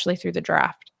 especially through the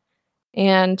draft.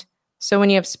 And so when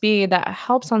you have speed, that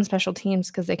helps on special teams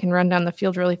because they can run down the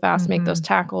field really fast, make those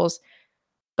tackles.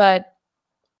 But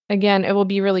again, it will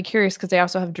be really curious because they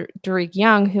also have Derek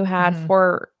Young, who had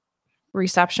 4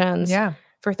 receptions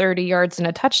for 30 yards and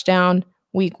a touchdown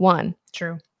week 1.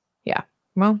 True. Yeah.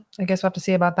 Well, I guess we'll have to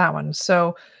see about that one.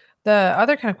 So the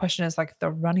other kind of question is like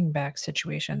the running back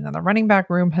situation. Now, the running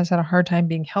back room has had a hard time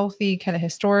being healthy kind of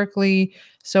historically.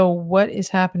 So what is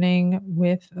happening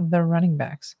with the running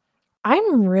backs?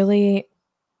 I'm really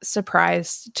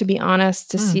surprised, to be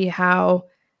honest, to see how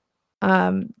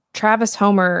Travis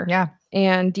Homer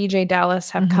and DJ Dallas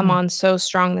have come on so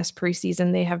strong this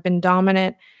preseason. They have been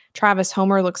dominant. Travis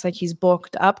Homer looks like he's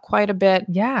bulked up quite a bit.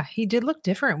 Yeah, he did look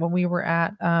different when we were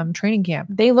at training camp.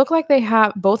 They look like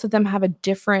both of them have a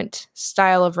different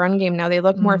style of run game now. They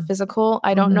look more physical.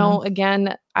 I don't know.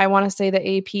 Again, I want to say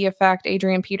the AP effect,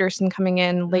 Adrian Peterson coming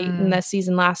in late in the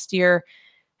season last year,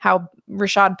 how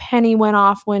Rashad Penny went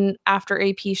off after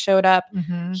AP showed up.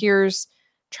 Here's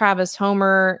Travis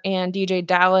Homer and DJ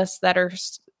Dallas that are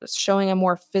showing a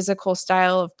more physical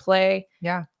style of play.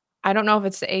 Yeah. I don't know if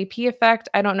it's the AP effect.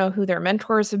 I don't know who their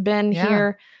mentors have been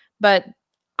here, but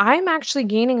I'm actually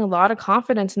gaining a lot of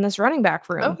confidence in this running back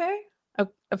room. Okay.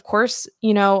 Of course,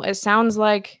 you know, it sounds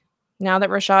like now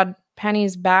that Rashad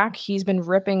Penny's back, he's been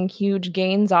ripping huge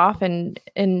gains off in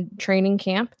training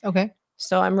camp. Okay.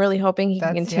 So I'm really hoping he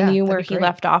can continue where he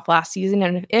left off last season.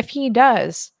 And if he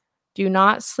does, do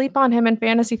not sleep on him in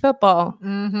fantasy football.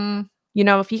 You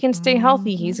know, if he can stay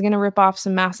healthy, he's going to rip off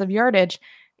some massive yardage.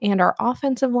 And our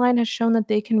offensive line has shown that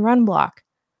they can run block.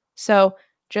 So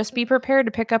just be prepared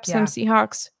to pick up some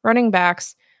Seahawks running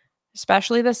backs,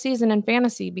 especially this season in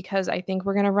fantasy, because I think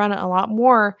we're going to run a lot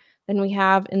more than we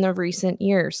have in the recent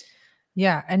years.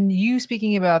 Yeah. And you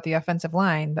speaking about the offensive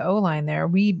line, the O-line there,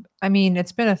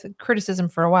 it's been a criticism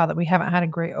for a while that we haven't had a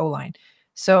great O-line.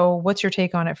 So what's your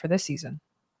take on it for this season?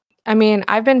 I mean,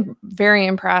 I've been very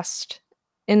impressed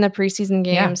in the preseason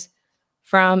games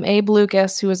from Abe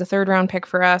Lucas, who was a 3rd-round pick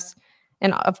for us,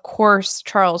 and of course,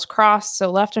 Charles Cross. So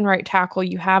left and right tackle,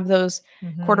 you have those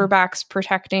quarterbacks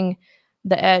protecting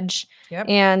the edge. Yep.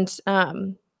 And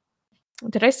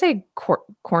did I say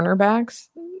cornerbacks?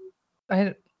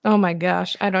 Oh my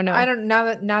gosh, I don't know.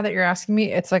 Now that you're asking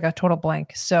me, it's like a total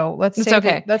blank. So let's say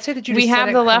that you we just have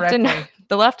said the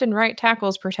it left and right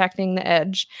tackles protecting the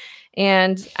edge,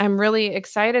 and I'm really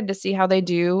excited to see how they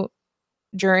do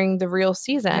during the real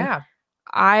season. Yeah,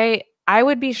 I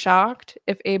would be shocked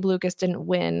if Abe Lucas didn't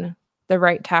win the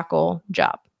right tackle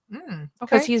job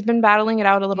because he's been battling it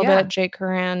out a little bit. Jake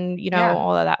Curran,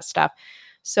 all of that stuff.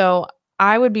 So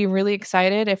I would be really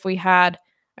excited if we had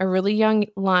a really young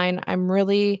line. I'm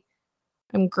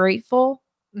grateful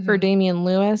for Damian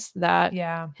Lewis that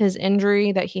Yeah. his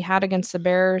injury that he had against the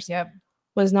Bears Yep.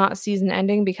 was not season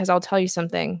ending, because I'll tell you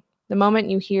something. The moment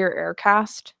you hear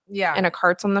Aircast Yeah. and a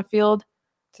cart's on the field,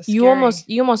 It's you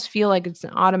scary. almost feel like it's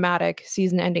an automatic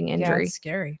season ending Yeah, injury. it's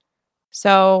scary.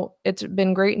 So it's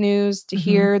been great news to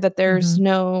hear that there's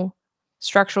no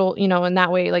structural, in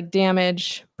that way, like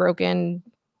damage, broken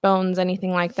bones,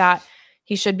 anything like that.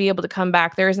 He should be able to come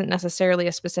back. There isn't necessarily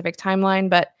a specific timeline,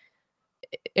 but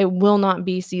it will not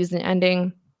be season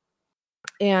ending.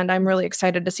 And I'm really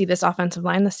excited to see this offensive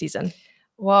line this season.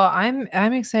 Well,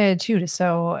 I'm excited too.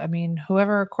 So, I mean,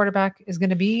 whoever quarterback is going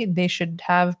to be, they should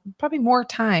have probably more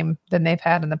time than they've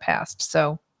had in the past.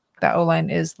 So that O-line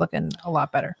is looking a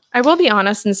lot better. I will be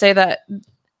honest and say that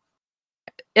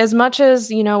as much as,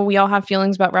 we all have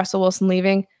feelings about Russell Wilson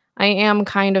leaving, I am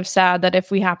kind of sad that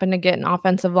if we happen to get an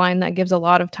offensive line that gives a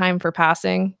lot of time for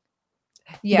passing,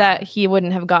 that he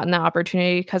wouldn't have gotten that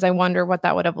opportunity, because I wonder what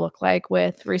that would have looked like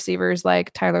with receivers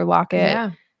like Tyler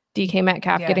Lockett, DK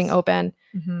Metcalf getting open.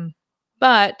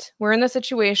 But we're in the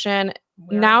situation.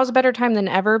 Now's a better time than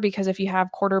ever, because if you have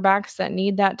quarterbacks that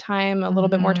need that time, a little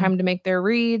bit more time to make their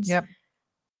reads,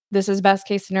 this is best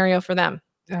case scenario for them.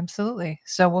 Absolutely.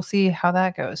 So we'll see how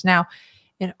that goes. Now,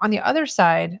 on the other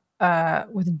side,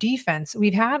 with defense,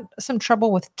 we've had some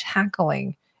trouble with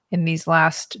tackling in these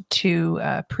last two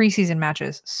preseason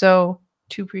matches. So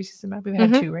 2 preseason matches. We've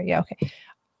had 2, right? Yeah. Okay.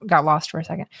 Got lost for a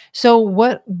second. So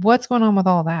what's going on with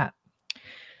all that?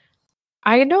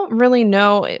 I don't really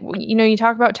know. You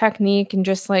talk about technique and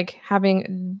just like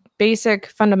having basic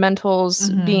fundamentals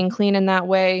being clean in that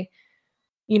way.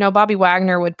 Bobby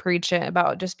Wagner would preach it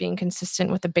about just being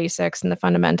consistent with the basics and the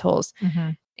fundamentals.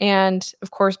 And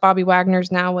of course, Bobby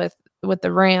Wagner's now with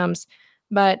the Rams,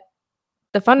 but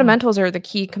the fundamentals are the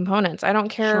key components. I don't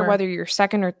care whether you're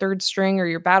second or third string or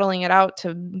you're battling it out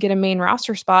to get a main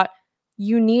roster spot.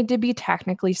 You need to be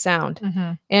technically sound.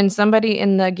 And somebody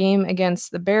in the game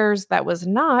against the Bears that was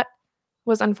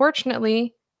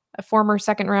unfortunately a former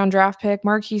second-round draft pick,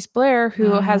 Marquise Blair,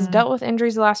 who has dealt with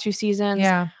injuries the last 2 seasons.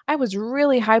 I was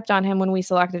really hyped on him when we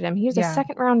selected him. He was a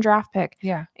second-round draft pick.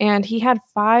 And he had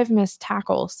 5 missed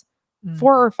tackles,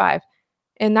 4 or 5.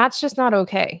 And that's just not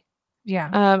okay.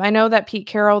 I know that Pete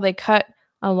Carroll, they cut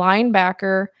a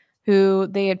linebacker who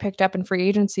they had picked up in free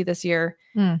agency this year.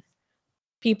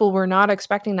 People were not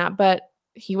expecting that, but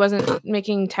he wasn't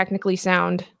making technically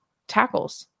sound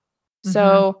tackles.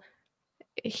 So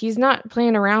he's not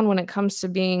playing around when it comes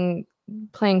to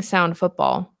playing sound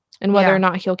football and whether or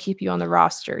not he'll keep you on the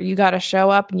roster. You got to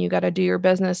show up and you got to do your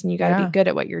business and you got to be good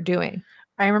at what you're doing.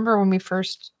 I remember when we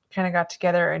first kind of got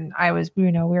together and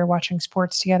we were watching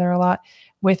sports together a lot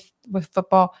with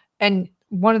football. And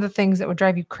one of the things that would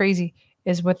drive you crazy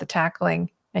is with the tackling,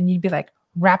 and you'd be like,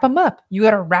 wrap him up. You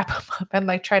got to wrap him up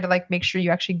and try to make sure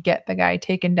you actually get the guy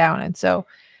taken down. And so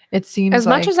it seems as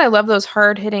much as I love those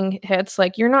hard hitting hits,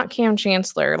 you're not Cam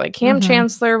Chancellor. Cam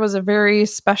Chancellor was a very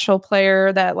special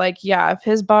player that if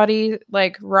his body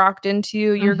rocked into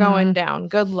you, you're going down.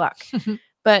 Good luck.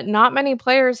 But not many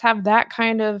players have that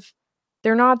kind of,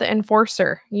 they're not the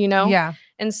enforcer, Yeah.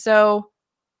 And so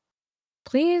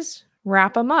please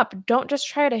wrap them up. Don't just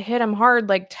try to hit them hard,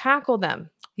 tackle them.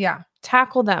 Yeah.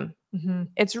 Tackle them.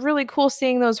 It's really cool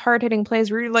seeing those hard hitting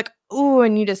plays where you're like, ooh,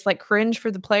 and you just cringe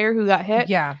for the player who got hit.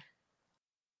 Yeah.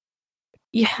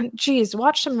 Yeah. Geez,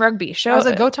 watch some rugby. I was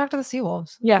like, go talk to the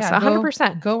Seawolves. Yes,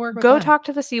 100%. Go work with them. Go talk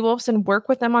to the Seawolves and work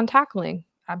with them on tackling.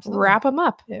 Absolutely. Wrap them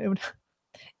up.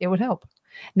 It would help.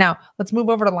 Now let's move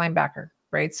over to linebacker,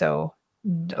 right? So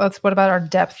what about our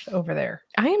depth over there?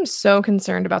 I am so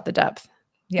concerned about the depth.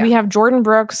 Yeah. We have Jordan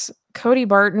Brooks, Cody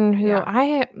Barton, who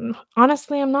I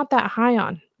honestly am not that high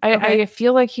on. I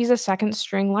feel like he's a second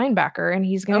string linebacker and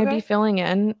he's going to be filling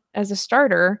in as a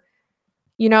starter,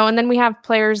 and then we have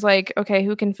players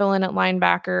who can fill in at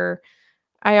linebacker.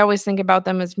 I always think about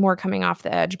them as more coming off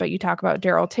the edge, but you talk about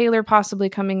Darrell Taylor possibly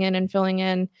coming in and filling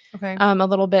in a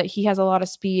little bit. He has a lot of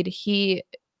speed. He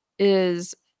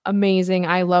is amazing.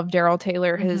 I love Darrell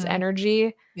Taylor, his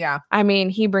energy. Yeah. I mean,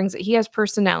 he has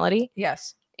personality.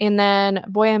 Yes. And then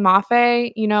Boye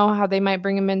Mafe, how they might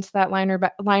bring him into that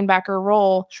linebacker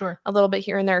role a little bit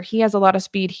here and there. He has a lot of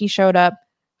speed. He showed up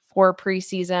for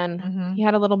preseason. He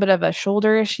had a little bit of a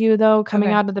shoulder issue, though, coming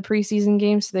out of the preseason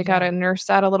game. So they got to nurse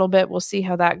that a little bit. We'll see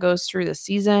how that goes through the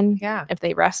season. Yeah. If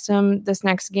they rest him this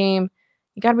next game,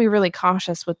 you got to be really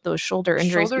cautious with those shoulder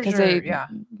injuries because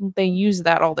they use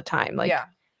that all the time.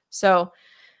 So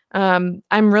I'm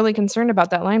really concerned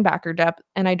about that linebacker depth,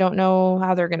 and I don't know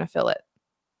how they're going to fill it.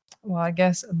 Well, I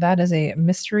guess that is a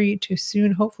mystery to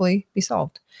soon, hopefully, be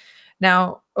solved.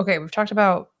 Now, okay, we've talked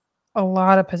about a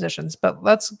lot of positions, but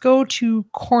let's go to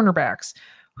cornerbacks.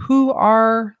 Who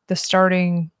are the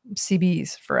starting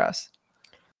CBs for us?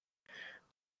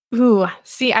 Ooh,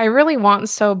 see, I really want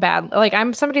so bad. Like,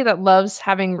 I'm somebody that loves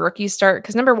having rookies start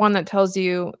because number one, that tells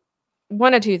you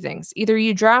one of two things. Either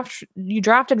you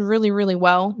drafted really, really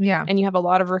well, Yeah. and you have a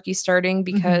lot of rookies starting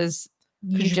because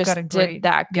you you've just got a great- did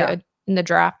that yeah. good in the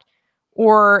draft,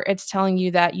 or it's telling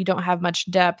you that you don't have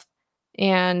much depth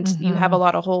and you have a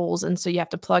lot of holes, and so you have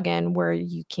to plug in where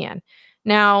you can.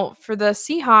 Now, for the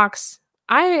Seahawks,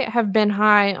 I have been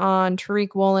high on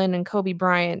Tariq Woolen and Kobe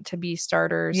Bryant to be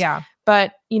starters. Yeah.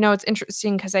 But, it's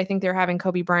interesting because I think they're having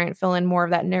Kobe Bryant fill in more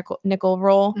of that nickel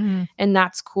role, and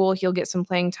that's cool. He'll get some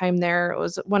playing time there. It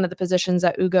was one of the positions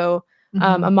that Ugo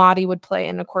Amadi would play,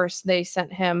 and of course, they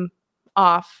sent him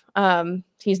off.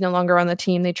 He's no longer on the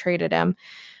team. They traded him.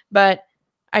 But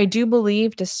I do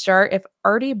believe to start, if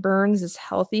Artie Burns is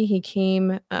healthy, he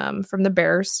came from the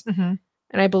Bears, and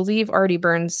I believe Artie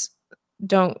Burns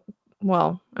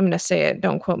I'm going to say it.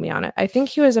 Don't quote me on it. I think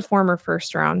he was a former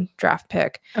first-round draft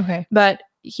pick. Okay. But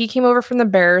he came over from the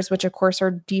Bears, which, of course, our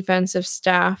defensive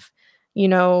staff,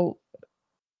 to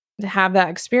have that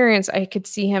experience. I could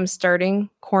see him starting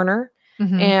corner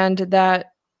and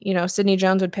that, Sidney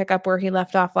Jones would pick up where he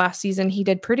left off last season. He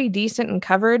did pretty decent in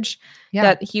coverage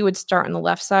that he would start on the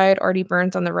left side, Artie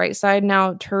Burns on the right side.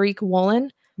 Now, Tariq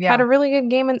Woolen had a really good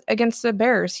game against the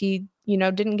Bears. He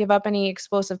didn't give up any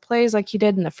explosive plays like he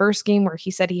did in the first game where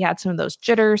he said he had some of those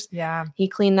jitters. Yeah. He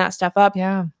cleaned that stuff up.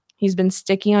 Yeah. He's been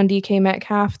sticky on DK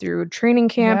Metcalf through training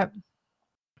camp. Yep.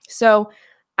 So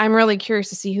I'm really curious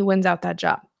to see who wins out that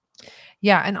job.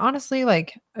 Yeah. And honestly,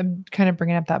 like, I'm kind of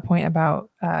bringing up that point about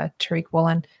Tariq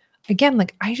Woolen. Again,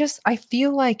 like, I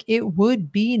feel like it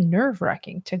would be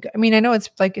nerve-wracking to go. I mean, I know it's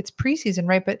preseason,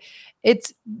 right? But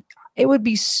it's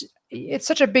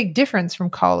such a big difference from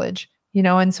college.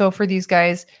 And so for these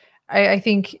guys, I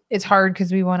think it's hard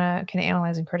because we want to kind of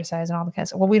analyze and criticize and all the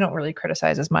kinds of, well, we don't really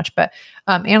criticize as much, but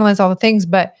analyze all the things.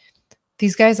 But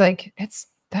these guys, like, it's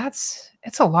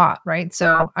a lot, right?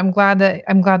 So I'm glad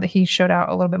that he showed out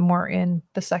a little bit more in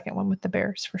the second one with the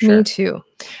Bears for sure. Me too.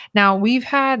 Now we've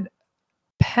had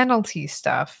penalty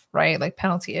stuff, right? Like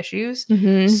penalty issues.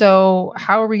 Mm-hmm. So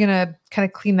how are we going to kind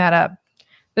of clean that up?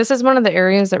 This is one of the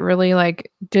areas that really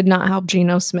did not help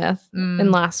Geno Smith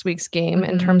in last week's game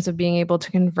in terms of being able to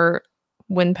convert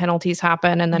when penalties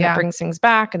happen, and then it brings things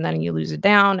back, and then you lose it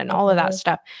down and all of that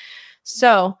stuff.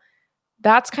 So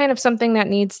that's kind of something that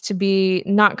needs to be it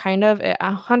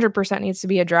 100% needs to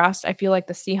be addressed. I feel like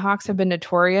the Seahawks have been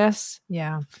notorious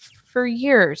for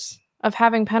years of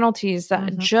having penalties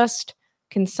that just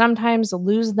can sometimes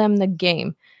lose them the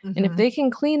game. And if they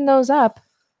can clean those up,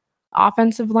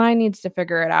 offensive line needs to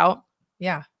figure it out.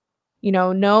 Yeah.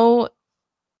 No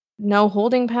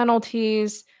holding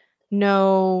penalties,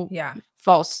 no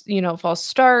false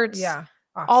starts. Yeah.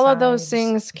 All of those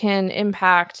things can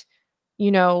impact,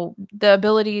 the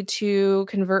ability to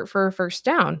convert for a first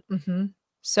down.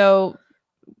 So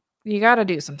you got to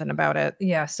do something about it.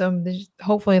 Yeah. So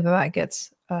hopefully that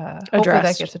gets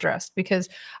addressed, because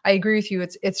I agree with you.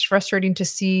 It's frustrating to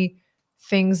see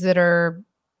things that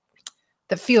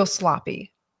feel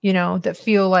sloppy, that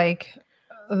feel like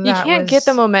you can't get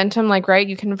the momentum, right?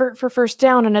 You convert for first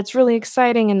down and it's really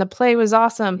exciting and the play was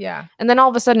awesome. Yeah. And then all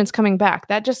of a sudden it's coming back.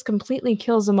 That just completely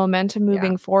kills the momentum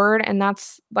moving forward. And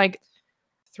that's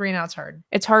 3 and out's hard.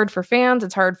 It's hard for fans.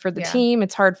 It's hard for the team.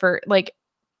 It's hard for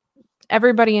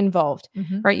everybody involved,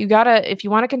 right? If you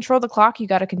want to control the clock, you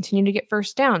got to continue to get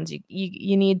first downs.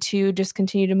 You need to just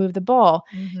continue to move the ball.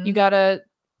 You got to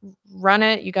run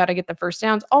it. You got to get the first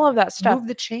downs, all of that stuff. Move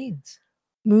the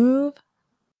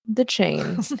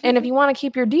chains. And if you want to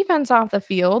keep your defense off the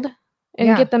field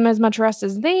and get them as much rest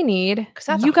as they need,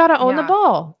 you got to own the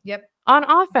ball. Yep. On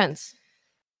offense.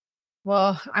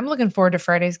 Well, I'm looking forward to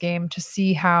Friday's game to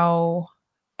see how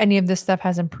any of this stuff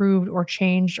has improved or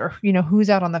changed, or,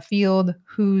 who's out on the field,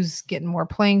 who's getting more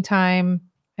playing time.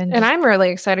 And I'm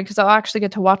really excited because I'll actually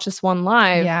get to watch this one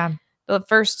live. Yeah. The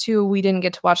first two we didn't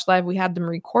get to watch live. We had them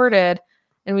recorded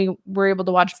and we were able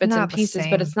to watch bits and pieces,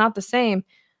 but it's not the same.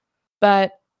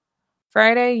 But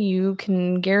Friday, you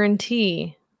can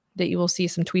guarantee that you will see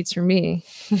some tweets from me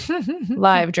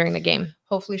live during the game.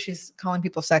 Hopefully she's calling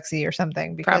people sexy or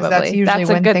something, because Probably. That's usually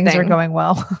when things are going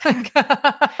well.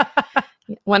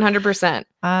 100%.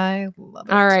 I love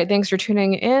it. All right. Thanks for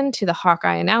tuning in to the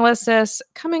Hawkeye Analysis.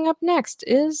 Coming up next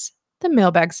is the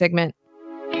mailbag segment.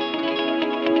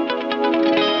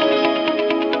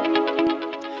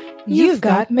 You've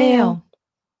got mail.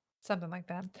 Something like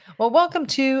that. Well, welcome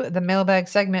to the mailbag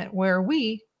segment where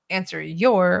we answer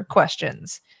your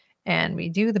questions. and we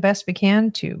do the best we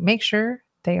can to make sure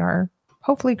they are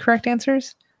hopefully correct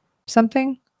answers.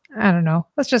 Something. I don't know.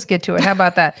 Let's just get to it. How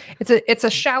about that? It's a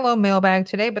shallow mailbag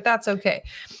today, but that's okay.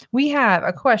 We have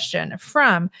a question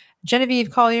from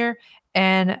Genevieve Collier,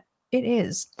 and it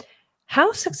is,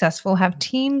 how successful have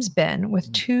teams been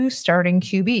with 2 starting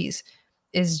QBs?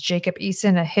 Is Jacob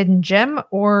Eason a hidden gem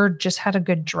or just had a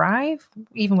good drive,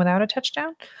 even without a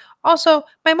touchdown? Also,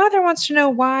 my mother wants to know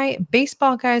why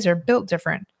baseball guys are built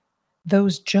different.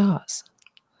 Those jaws.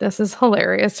 This is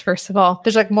hilarious, first of all.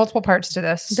 There's like multiple parts to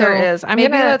this. There is.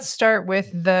 Let's start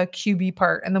with the QB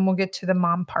part and then we'll get to the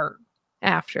mom part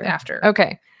after.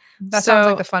 Okay. That sounds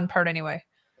like the fun part anyway.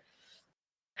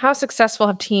 How successful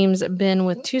have teams been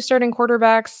with 2 starting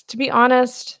quarterbacks? To be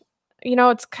honest,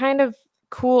 it's kind of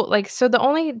cool. Like, so the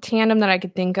only tandem that I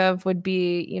could think of would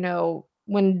be,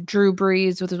 when Drew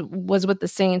Brees was with the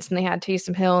Saints and they had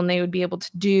Taysom Hill and they would be able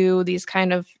to do these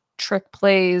kind of trick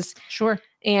plays. Sure.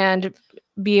 And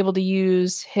be able to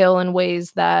use Hill in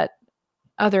ways that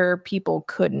other people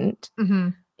couldn't.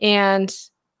 Mm-hmm.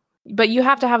 But you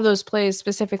have to have those plays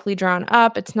specifically drawn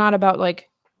up. It's not about like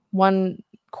one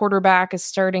quarterback is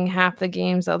starting half the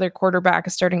games, the other quarterback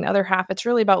is starting the other half. It's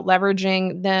really about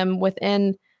leveraging them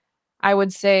within, I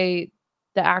would say,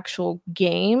 the actual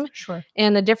game. Sure.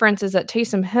 And the difference is that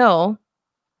Taysom Hill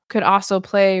could also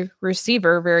play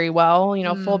receiver very well,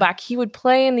 fullback. He would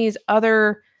play in these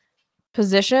other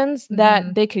positions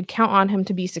that they could count on him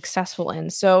to be successful in.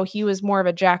 So he was more of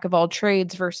a jack of all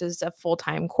trades versus a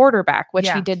full-time quarterback, which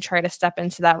he did try to step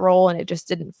into that role, and it just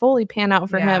didn't fully pan out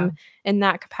for him in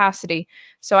that capacity.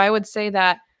 So I would say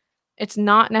that it's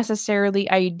not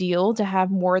necessarily ideal to have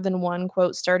more than one,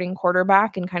 quote, starting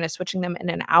quarterback and kind of switching them in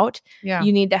and out. Yeah.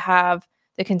 You need to have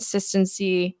the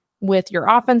consistency with your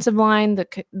offensive line,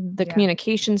 the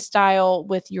communication style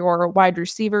with your wide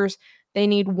receivers. They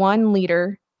need one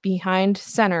leader behind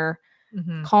center,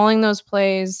 calling those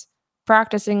plays,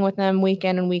 practicing with them week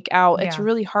in and week out. It's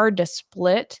really hard to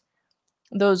split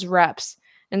those reps.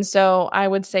 And so I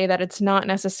would say that it's not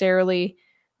necessarily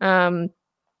the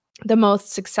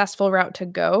most successful route to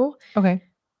go. Okay.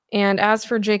 And as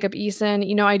for Jacob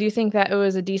Eason, I do think that it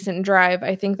was a decent drive.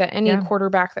 I think that any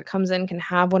quarterback that comes in can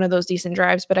have one of those decent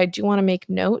drives, but I do want to make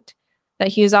note that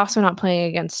he is also not playing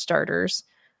against starters,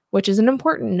 which is an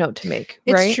important note to make,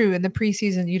 right? It's true. In the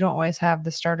preseason, you don't always have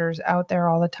the starters out there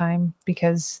all the time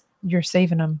because you're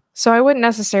saving them. So I wouldn't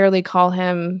necessarily call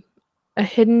him a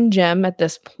hidden gem at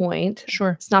this point.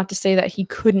 Sure. It's not to say that he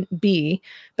couldn't be,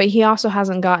 but he also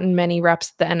hasn't gotten many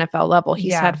reps at the NFL level.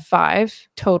 He's had 5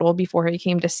 total before he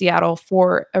came to Seattle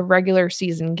for a regular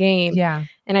season game. Yeah.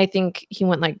 And I think he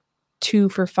went like 2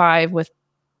 for 5 with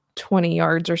 20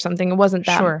 yards or something. It wasn't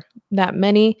that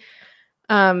many.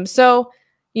 So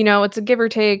it's a give or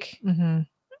take.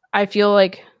 I feel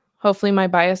like hopefully my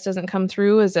bias doesn't come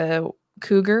through as a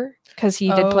Cougar because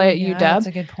he did play at UW. That's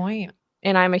a good point.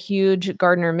 And I'm a huge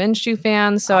Gardner Minshew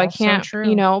fan, so I can't,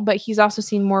 but he's also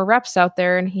seen more reps out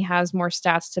there and he has more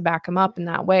stats to back him up in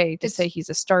that way to say he's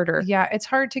a starter. Yeah, it's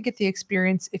hard to get the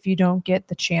experience if you don't get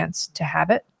the chance to have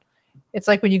it. It's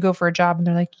like when you go for a job and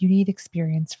they're like, you need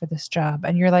experience for this job.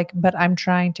 And you're like, but I'm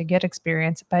trying to get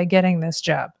experience by getting this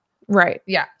job. Right.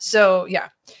 Yeah. So, yeah.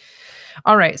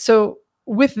 All right. So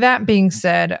with that being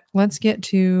said, let's get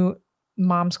to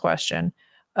mom's question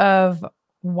of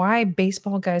why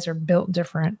baseball guys are built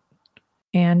different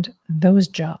and those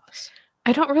jaws.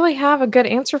 I don't really have a good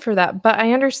answer for that, but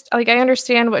I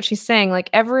understand what she's saying. Like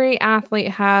every athlete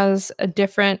has a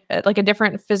different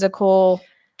physical,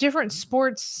 different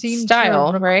sports seem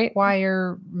style, to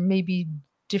require maybe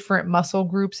different muscle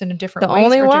groups in a different ways. The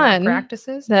only one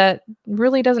practices that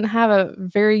really doesn't have a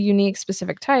very unique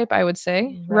specific type, I would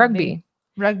say, rugby.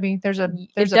 There's a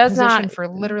position for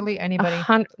literally anybody,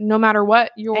 no matter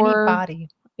what your body.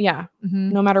 Yeah.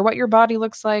 No matter what your body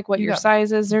looks like, what your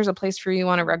size is, there's a place for you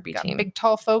on a rugby team. Big,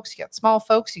 tall folks, you got small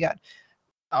folks, you got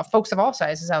folks of all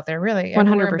sizes out there, really.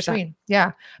 100%.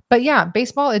 Yeah. But yeah,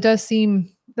 baseball, it does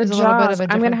seem the jaws. A little bit of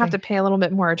I'm going to have to pay a little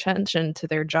bit more attention to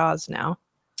their jaws now.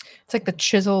 It's like the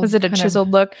chiseled. Is it a chiseled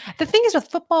look? The thing is with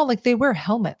football, like they wear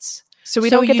helmets. So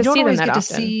we don't get to see them that often. To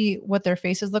see what their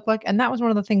faces look like. And that was one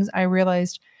of the things I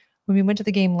realized when we went to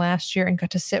the game last year and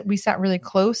got to sit. We sat really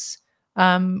close,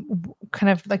 kind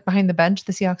of like behind the bench,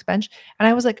 the Seahawks bench. And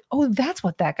I was like, oh, that's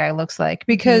what that guy looks like.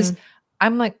 Because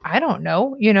I'm like, I don't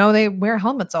know. They wear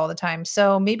helmets all the time.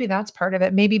 So maybe that's part of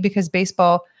it. Maybe because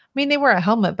baseball, they wear a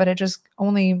helmet, but it just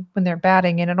only when they're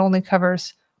batting and it only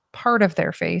covers part of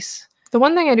their face. The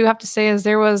one thing I do have to say is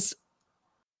there was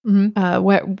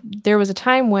a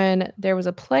time when there was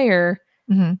a player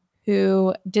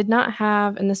who did not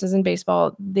have, and this is in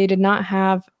baseball, they did not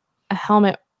have a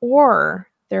helmet or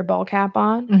their ball cap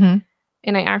on. Mm-hmm.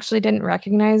 And I actually didn't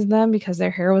recognize them because their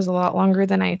hair was a lot longer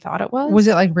than I thought it was. Was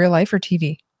it like real life or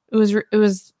TV? It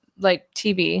was like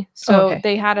TV. So okay.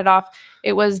 they had it off.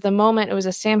 It was the moment. It was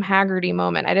a Sam Haggerty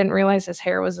moment. I didn't realize his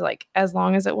hair was like as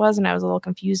long as it was, and I was a little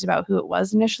confused about who it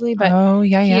was initially. But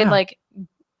he had like,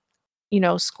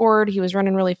 scored. He was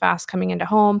running really fast coming into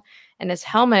home, and his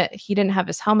helmet. He didn't have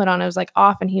his helmet on. It was like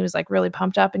off, and he was like really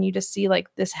pumped up. And you just see like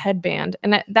this headband,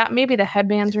 and that maybe the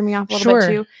headband threw me off a little bit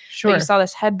too. Sure. But you saw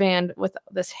this headband with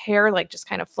this hair like just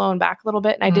kind of flown back a little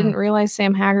bit, and I didn't realize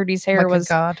Sam Haggerty's hair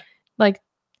was like.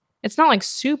 It's not like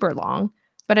super long,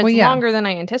 but it's longer than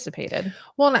I anticipated.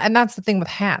 Well, and that's the thing with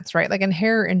hats, right? Like, and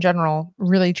hair in general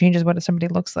really changes what somebody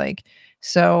looks like.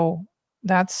 So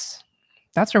that's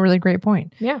a really great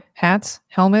point. Yeah. Hats,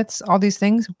 helmets, all these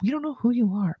things. We don't know who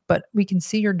you are, but we can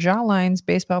see your jawlines,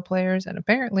 baseball players, and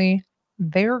apparently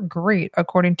they're great,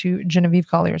 according to Genevieve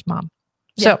Collier's mom.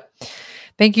 Yeah. So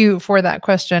thank you for that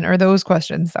question or those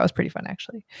questions. That was pretty fun,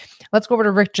 actually. Let's go over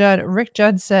to Rick Judd. Rick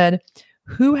Judd said,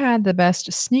 who had the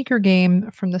best sneaker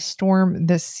game from the Storm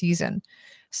this season?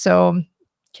 So,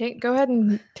 Kate, go ahead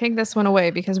and take this one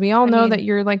away because we all know that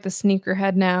you're like the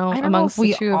sneakerhead now amongst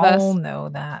the two of us. We all know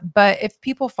that. But if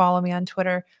people follow me on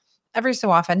Twitter every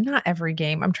so often, not every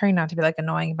game, I'm trying not to be like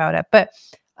annoying about it, but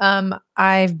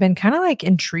I've been kind of like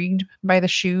intrigued by the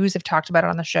shoes. I've talked about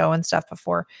it on the show and stuff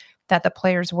before that the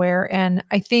players wear. And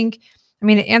I think,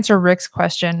 to answer Rick's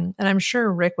question, and I'm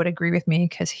sure Rick would agree with me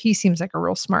because he seems like a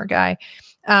real smart guy,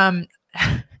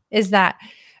 is that,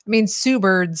 Sue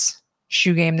Bird's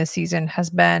shoe game this season has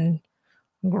been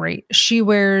great. She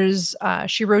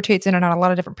rotates in and out a lot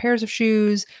of different pairs of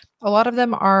shoes. A lot of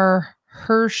them are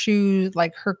her shoes,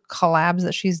 like her collabs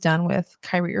that she's done with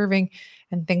Kyrie Irving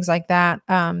and things like that.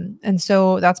 And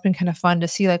so that's been kind of fun to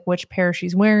see like which pair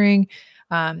she's wearing.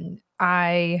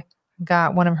 I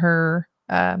got one of her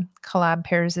collab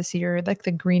pairs this year, like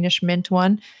the greenish mint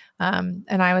one. And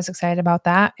I was excited about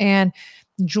that. And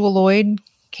Jewel Lloyd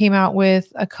came out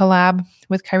with a collab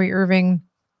with Kyrie Irving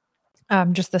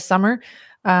just this summer.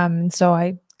 So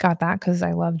I got that because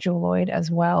I love Jewel Lloyd as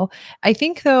well. I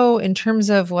think though, in terms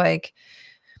of like,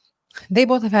 they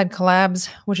both have had collabs,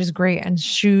 which is great. And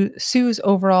Sue's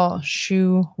overall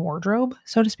shoe wardrobe,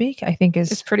 so to speak, I think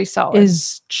is pretty solid.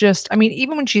 Is just,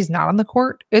 even when she's not on the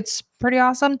court, it's pretty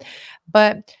awesome.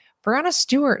 But Breanna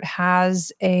Stewart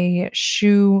has a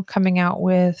shoe coming out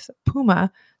with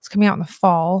Puma. It's coming out in the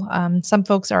fall. Some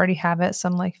folks already have it.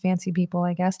 Some like fancy people,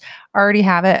 I guess, already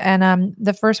have it. And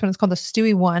the first one is called the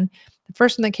Stewie one. The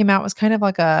first one that came out was kind of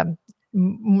like a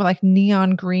like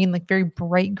neon green, like very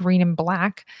bright green and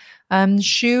black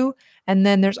shoe. And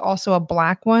then there's also a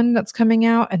black one that's coming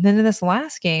out. And then in this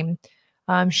last game,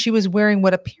 she was wearing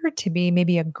what appeared to be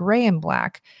maybe a gray and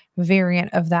black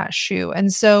variant of that shoe.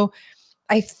 And so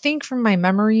I think from my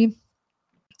memory,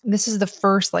 this is the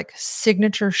first like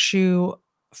signature shoe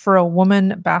for a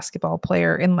woman basketball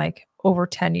player in like over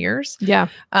 10 years. Yeah.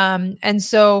 And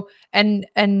so,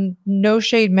 and no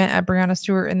shade meant at Breanna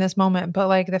Stewart in this moment, but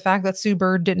like the fact that Sue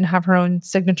Bird didn't have her own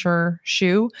signature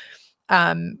shoe,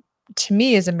 to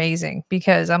me is amazing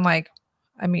because I'm like,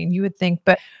 you would think,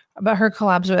 but her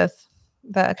collabs with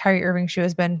the Kyrie Irving shoe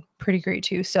has been pretty great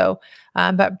too. So,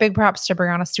 but big props to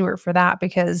Breanna Stewart for that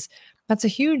because that's a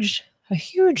huge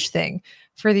thing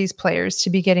for these players to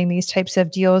be getting these types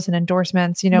of deals and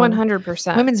endorsements.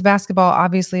 100%. Women's basketball,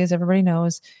 obviously, as everybody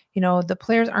knows, the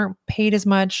players aren't paid as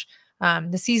much.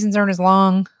 The seasons aren't as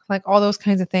long, like all those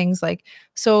kinds of things. Like,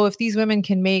 so if these women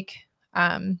can make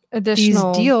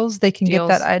additional these deals, they can get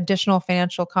that additional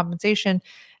financial compensation.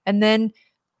 And then,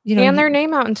 and their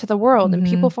name out into the world and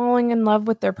people falling in love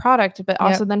with their product, but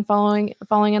also then falling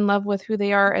in love with who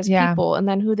they are as people and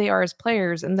then who they are as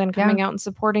players and then coming out and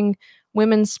supporting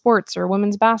women's sports or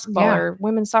women's basketball or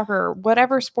women's soccer or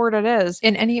whatever sport it is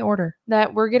in any order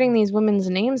that we're getting these women's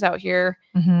names out here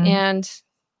and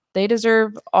they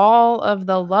deserve all of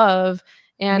the love.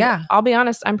 And I'll be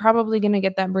honest, I'm probably going to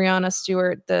get that Breanna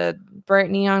Stewart, the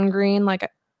bright neon green. Like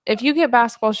if you get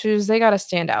basketball shoes, they got to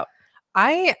stand out.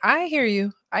 I hear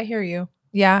you.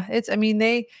 Yeah. It's,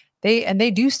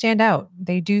 they do stand out.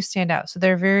 They do stand out. So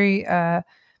they're very,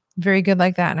 very good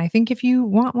like that. And I think if you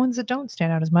want ones that don't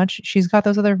stand out as much, she's got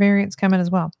those other variants coming as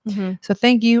well. So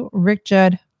thank you, Rick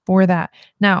Judd, for that.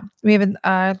 Now we have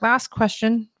a last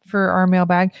question for our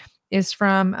mailbag is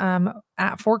from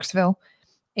at Forksville.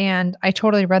 And I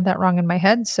totally read that wrong in my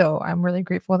head. So I'm really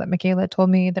grateful that Michaela told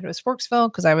me that it was Forksville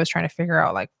because I was trying to figure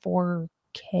out like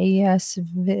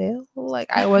KSville. Like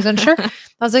I wasn't sure. I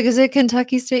was like, is it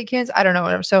Kentucky State, Kansas? I don't know,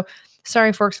 whatever. So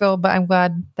sorry, Forksville, but I'm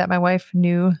glad that my wife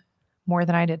knew more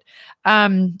than I did.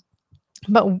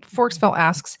 But Forksville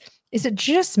asks, is it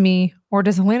just me, or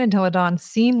does Elena Delle Donne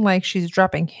seem like she's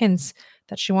dropping hints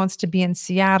that she wants to be in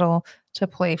Seattle to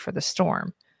play for the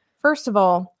Storm? First of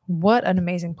all, what an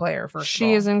amazing player.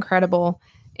 She is incredible.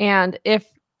 And if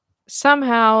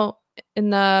somehow in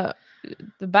the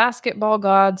basketball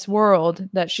gods world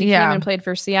that she came and played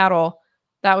for Seattle,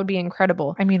 that would be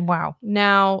incredible. I mean, wow.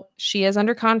 Now, she is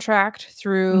under contract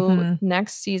through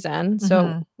next season.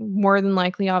 So more than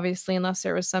likely, obviously, unless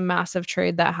there was some massive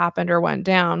trade that happened or went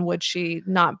down, would she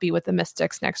not be with the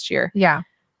Mystics next year? Yeah.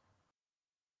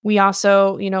 We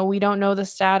also, we don't know the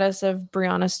status of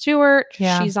Breanna Stewart.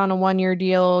 Yeah. She's on a 1-year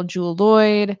deal. Jewel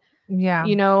Lloyd. Yeah.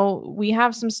 We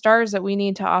have some stars that we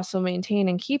need to also maintain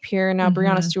and keep here. Now,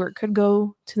 Breanna Stewart could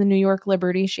go to the New York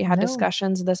Liberty. She had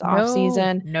discussions this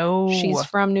offseason. No. She's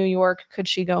from New York. Could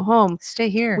she go home? Stay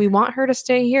here. We want her to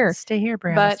stay here. Stay here,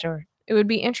 Breanna Stewart. It would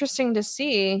be interesting to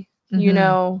see,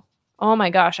 oh my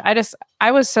gosh.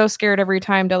 I was so scared every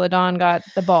time Delle Donne got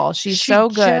the ball. She's so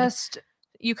good.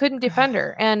 You couldn't defend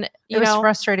her. And, it was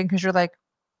frustrating because you're like,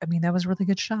 I mean, that was a really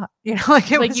good shot. You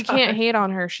can't hate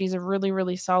on her. She's a really,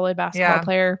 really solid basketball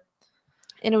player.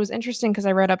 And it was interesting because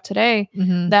I read up today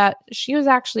that she was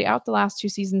actually out the last 2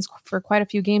 seasons for quite a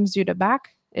few games due to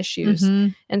back issues.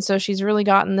 And so she's really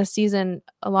gotten this season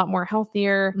a lot more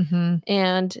healthier.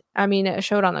 And I mean, it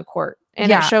showed on the court.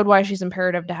 And it showed why she's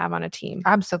imperative to have on a team.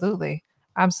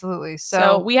 Absolutely.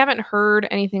 So we haven't heard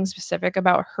anything specific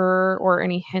about her or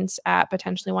any hints at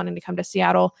potentially wanting to come to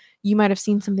Seattle. You might have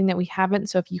seen something that we haven't.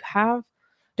 So if you have,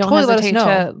 don't hesitate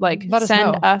to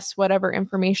send us whatever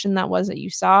information that was that you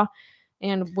saw,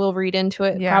 and we'll read into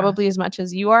it probably as much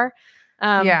as you are.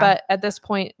 But at this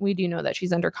point, we do know that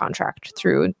she's under contract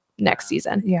through next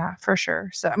season. Yeah, for sure.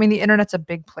 So, I mean, the internet's a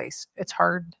big place. It's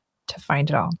hard to find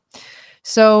it all.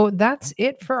 So that's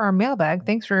it for our mailbag.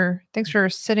 Thanks for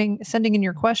sending in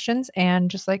your questions.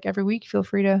 And just like every week, feel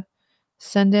free to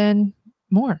send in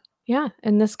more. Yeah.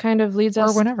 And this kind of leads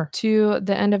us to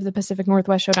the end of the Pacific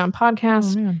Northwest Showdown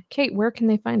podcast. Kate, where can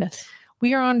they find us?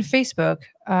 We are on Facebook,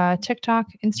 TikTok,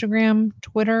 Instagram,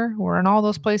 Twitter. We're in all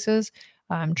those places.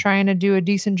 I'm trying to do a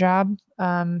decent job.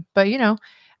 But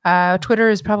Twitter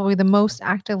is probably the most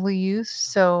actively used.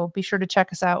 So be sure to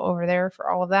check us out over there for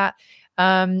all of that.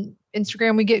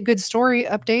 Instagram, we get good story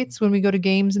updates when we go to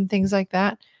games and things like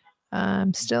that.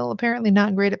 Still apparently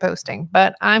not great at posting,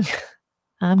 but I'm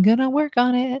gonna work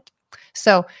on it.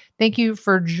 So thank you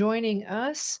for joining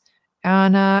us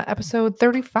on episode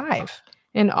 35.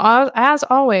 And as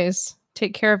always,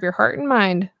 take care of your heart and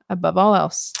mind above all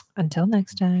else. Until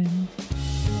next time.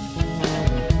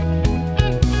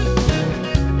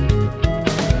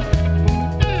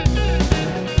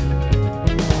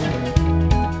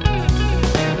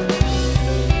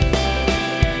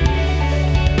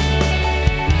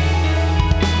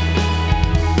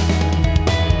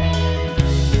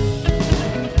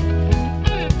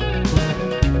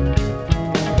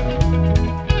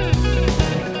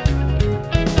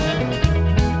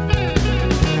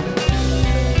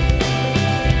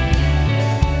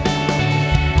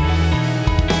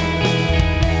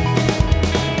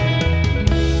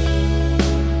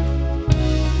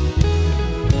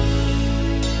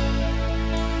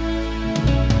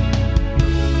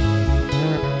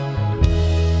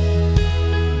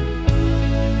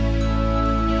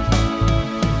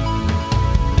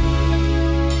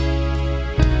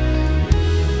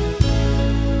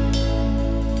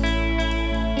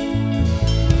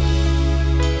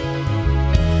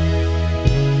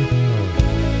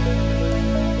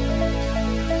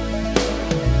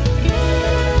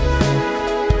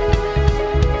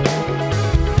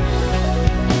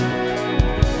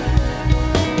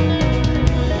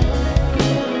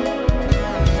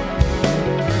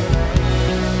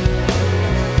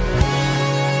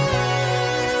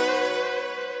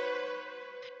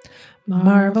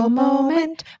 Marvel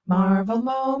moment, Marvel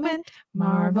moment,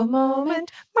 Marvel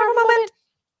moment, Marvel moment.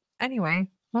 Anyway,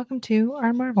 welcome to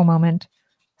our Marvel moment.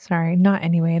 Sorry, not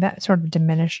anyway. That sort of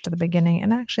diminished at the beginning.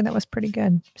 And actually, that was pretty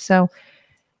good. So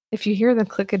if you hear the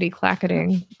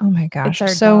clickety-clacketing, oh my gosh.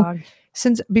 It's our dog.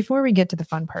 Since before we get to the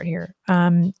fun part here,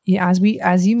 as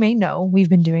you may know, we've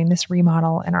been doing this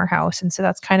remodel in our house. And so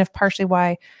that's kind of partially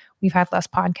why we've had less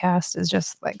podcasts, is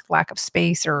just like lack of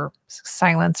space or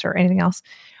silence or anything else.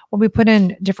 Well, we put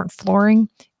in different flooring,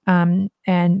 and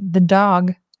the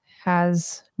dog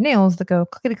has nails that go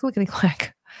clickety clickety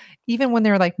clack, even when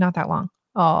they're like not that long,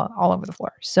 all over the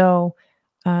floor. So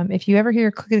if you ever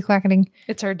hear clickety clacketing,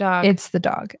 it's our dog. It's the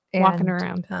dog walking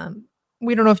around.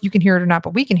 We don't know if you can hear it or not,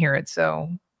 but we can hear it. So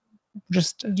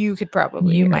just you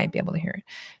might be able to hear it.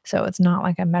 So it's not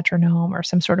like a metronome or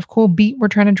some sort of cool beat we're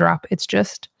trying to drop. It's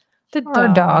just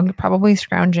Our dog probably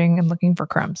scrounging and looking for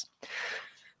crumbs.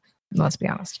 Let's be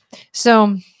honest.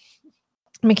 So,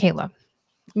 Michaela,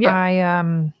 Yeah.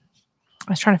 I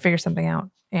was trying to figure something out,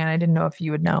 and I didn't know if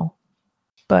you would know,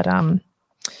 but I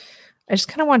just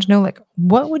kind of wanted to know, like,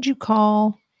 what would you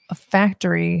call a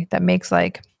factory that makes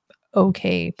like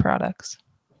okay products?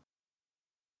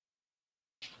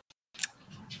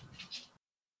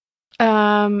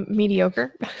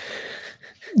 Mediocre.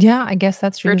 Yeah, I guess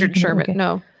that's true. Richard Sherman. Okay.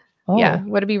 No. Oh, Yeah.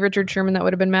 Would it be Richard Sherman that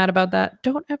would have been mad about that?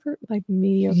 Don't ever like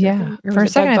mediocre. Yeah. Thing. Or For a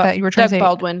was it second, I Doug thought you were trying Doug to say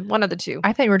Baldwin. One of the two.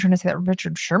 I thought you were trying to say that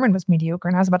Richard Sherman was mediocre,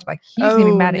 and I was about to be like, he's gonna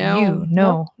be mad at you.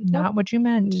 No, not what you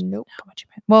meant. Nope. Not what you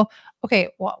meant. Well, okay.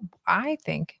 Well, I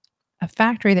think a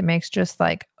factory that makes just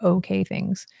like okay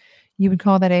things, you would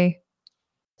call that a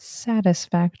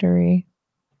satisfactory.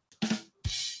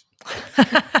 It's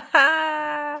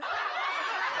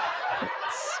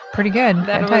pretty good.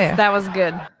 That was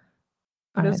good.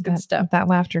 That was good stuff. That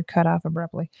laughter cut off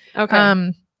abruptly.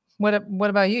 Okay. What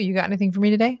about you? You got anything for me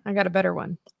today? I got a better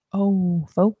one. Oh,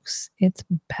 folks, it's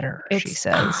better, she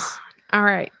says. All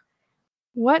right.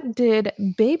 What did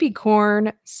baby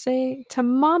corn say to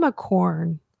mama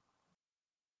corn?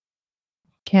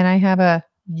 Can I have a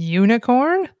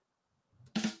unicorn?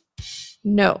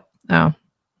 No. Oh.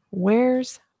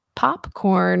 Where's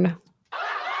popcorn?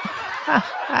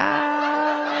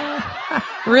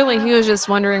 Really, he was just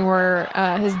wondering where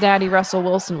his daddy Russell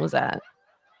Wilson was at.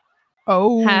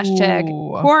 Oh. Hashtag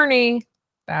corny.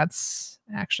 That's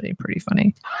actually pretty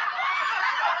funny.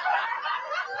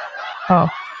 Oh,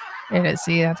 it is.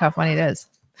 See, that's how funny it is.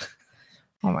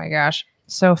 Oh my gosh.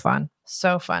 So fun.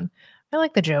 So fun. I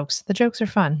like the jokes. The jokes are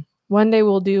fun. One day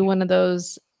we'll do one of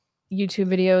those YouTube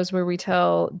videos where we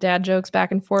tell dad jokes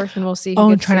back and forth, and we'll see who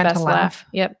gets the best laugh.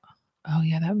 Yep. Oh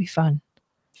yeah, that would be fun.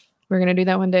 We're going to do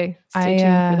that one day. Stay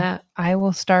tuned for that. I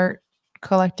will start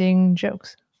collecting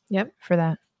jokes. Yep. For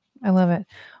that. I love it.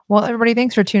 Well, everybody,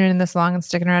 thanks for tuning in this long and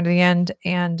sticking around to the end.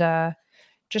 And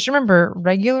just remember,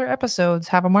 regular episodes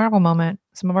have a Marvel moment.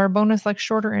 Some of our bonus, like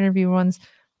shorter interview ones,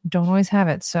 don't always have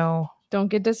it. So don't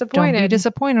get disappointed. Don't be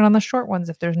disappointed on the short ones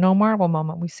if there's no Marvel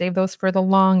moment. We save those for the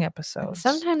long episodes.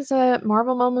 Sometimes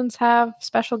Marvel moments have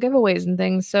special giveaways and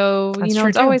things. So,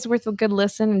 it's always worth a good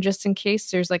listen. And just in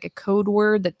case there's like a code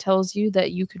word that tells you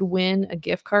that you could win a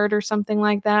gift card or something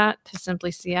like that to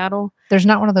Simply Seattle. There's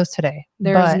not one of those today.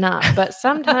 There's not. But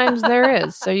sometimes there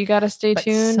is. So you got to stay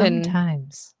tuned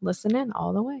and listen in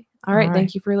all the way. All right.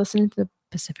 Thank you for listening to the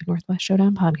Pacific Northwest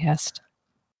Showdown podcast.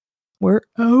 We're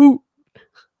out.